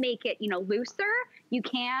want to make it, you know, looser, you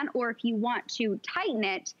can, or if you want to tighten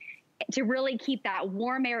it to really keep that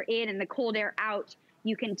warm air in and the cold air out,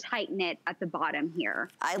 you can tighten it at the bottom here.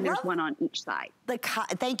 There's one on each side.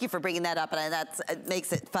 Thank you for bringing that up, and it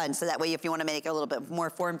makes it fun. So that way, if you want to make it a little bit more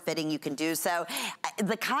form-fitting, you can do so.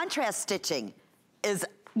 The contrast stitching is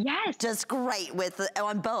just great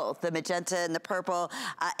on both the magenta and the purple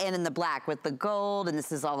and in the black with the gold, and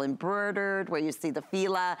this is all embroidered where you see the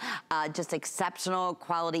Fila, just exceptional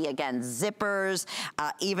quality. Again, zippers,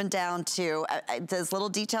 even down to there's little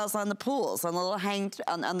details on the pools, on the little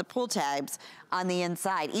on the pool tabs on the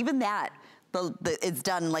inside. Even that, it's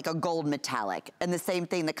done like a gold metallic, and the same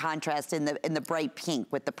thing, the contrast in the bright pink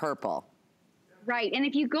with the purple. Right, and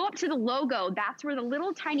if you go up to the logo, that's where the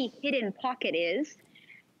little tiny hidden pocket is.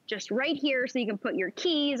 Just right here, so you can put your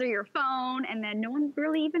keys or your phone, and then no one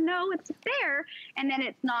really even know it's there, and then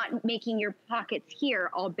it's not making your pockets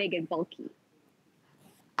here all big and bulky.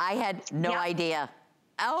 I had no idea.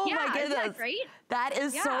 Oh my goodness. Isn't that great? That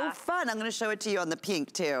is so fun. I'm gonna show it to you on the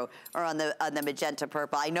pink too, or on the magenta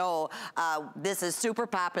purple. I know this is super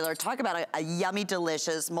popular. Talk about a yummy,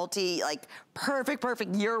 delicious,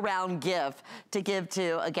 perfect year-round gift to give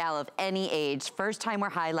to a gal of any age. First time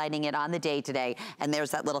we're highlighting it on the day today, and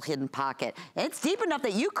there's that little hidden pocket. It's deep enough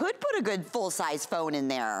that you could put a good full-size phone in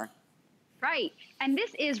there. Right, and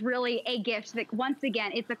this is really a gift that, once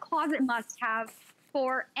again, it's a closet must-have.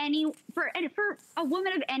 for a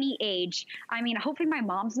woman of any age. I mean, hopefully my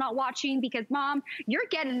mom's not watching, because Mom, you're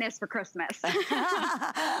getting this for Christmas.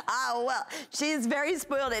 Oh, well, she's very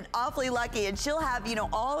spoiled and awfully lucky, and she'll have, you know,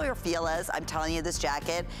 all your Fila's. I'm telling you, this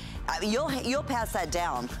jacket, you'll pass that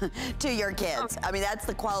down to your kids. I mean, that's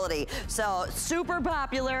the quality. So super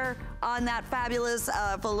popular on that fabulous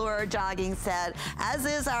velour jogging set, as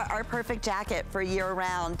is our perfect jacket for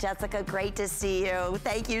year-round. Jessica, great to see you.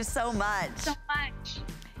 Thank you so much. So much.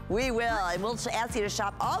 We will, and we'll ask you to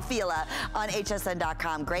shop all Fila on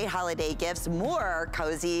hsn.com. Great holiday gifts, more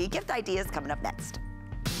cozy gift ideas coming up next.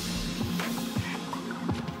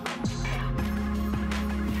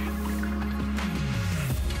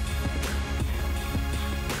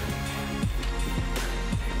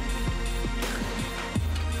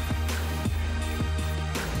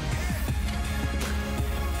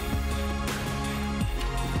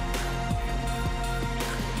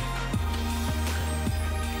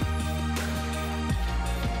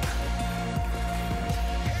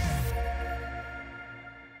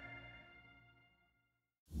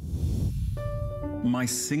 My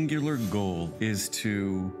singular goal is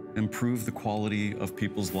to improve the quality of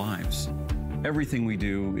people's lives. Everything we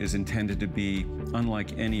do is intended to be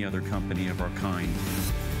unlike any other company of our kind.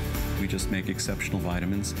 We just make exceptional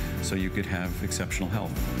vitamins so you could have exceptional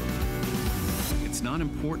health. It's not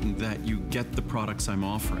important that you get the products I'm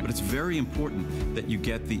offering, but it's very important that you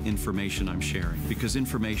get the information I'm sharing, because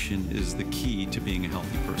information is the key to being a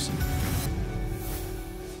healthy person.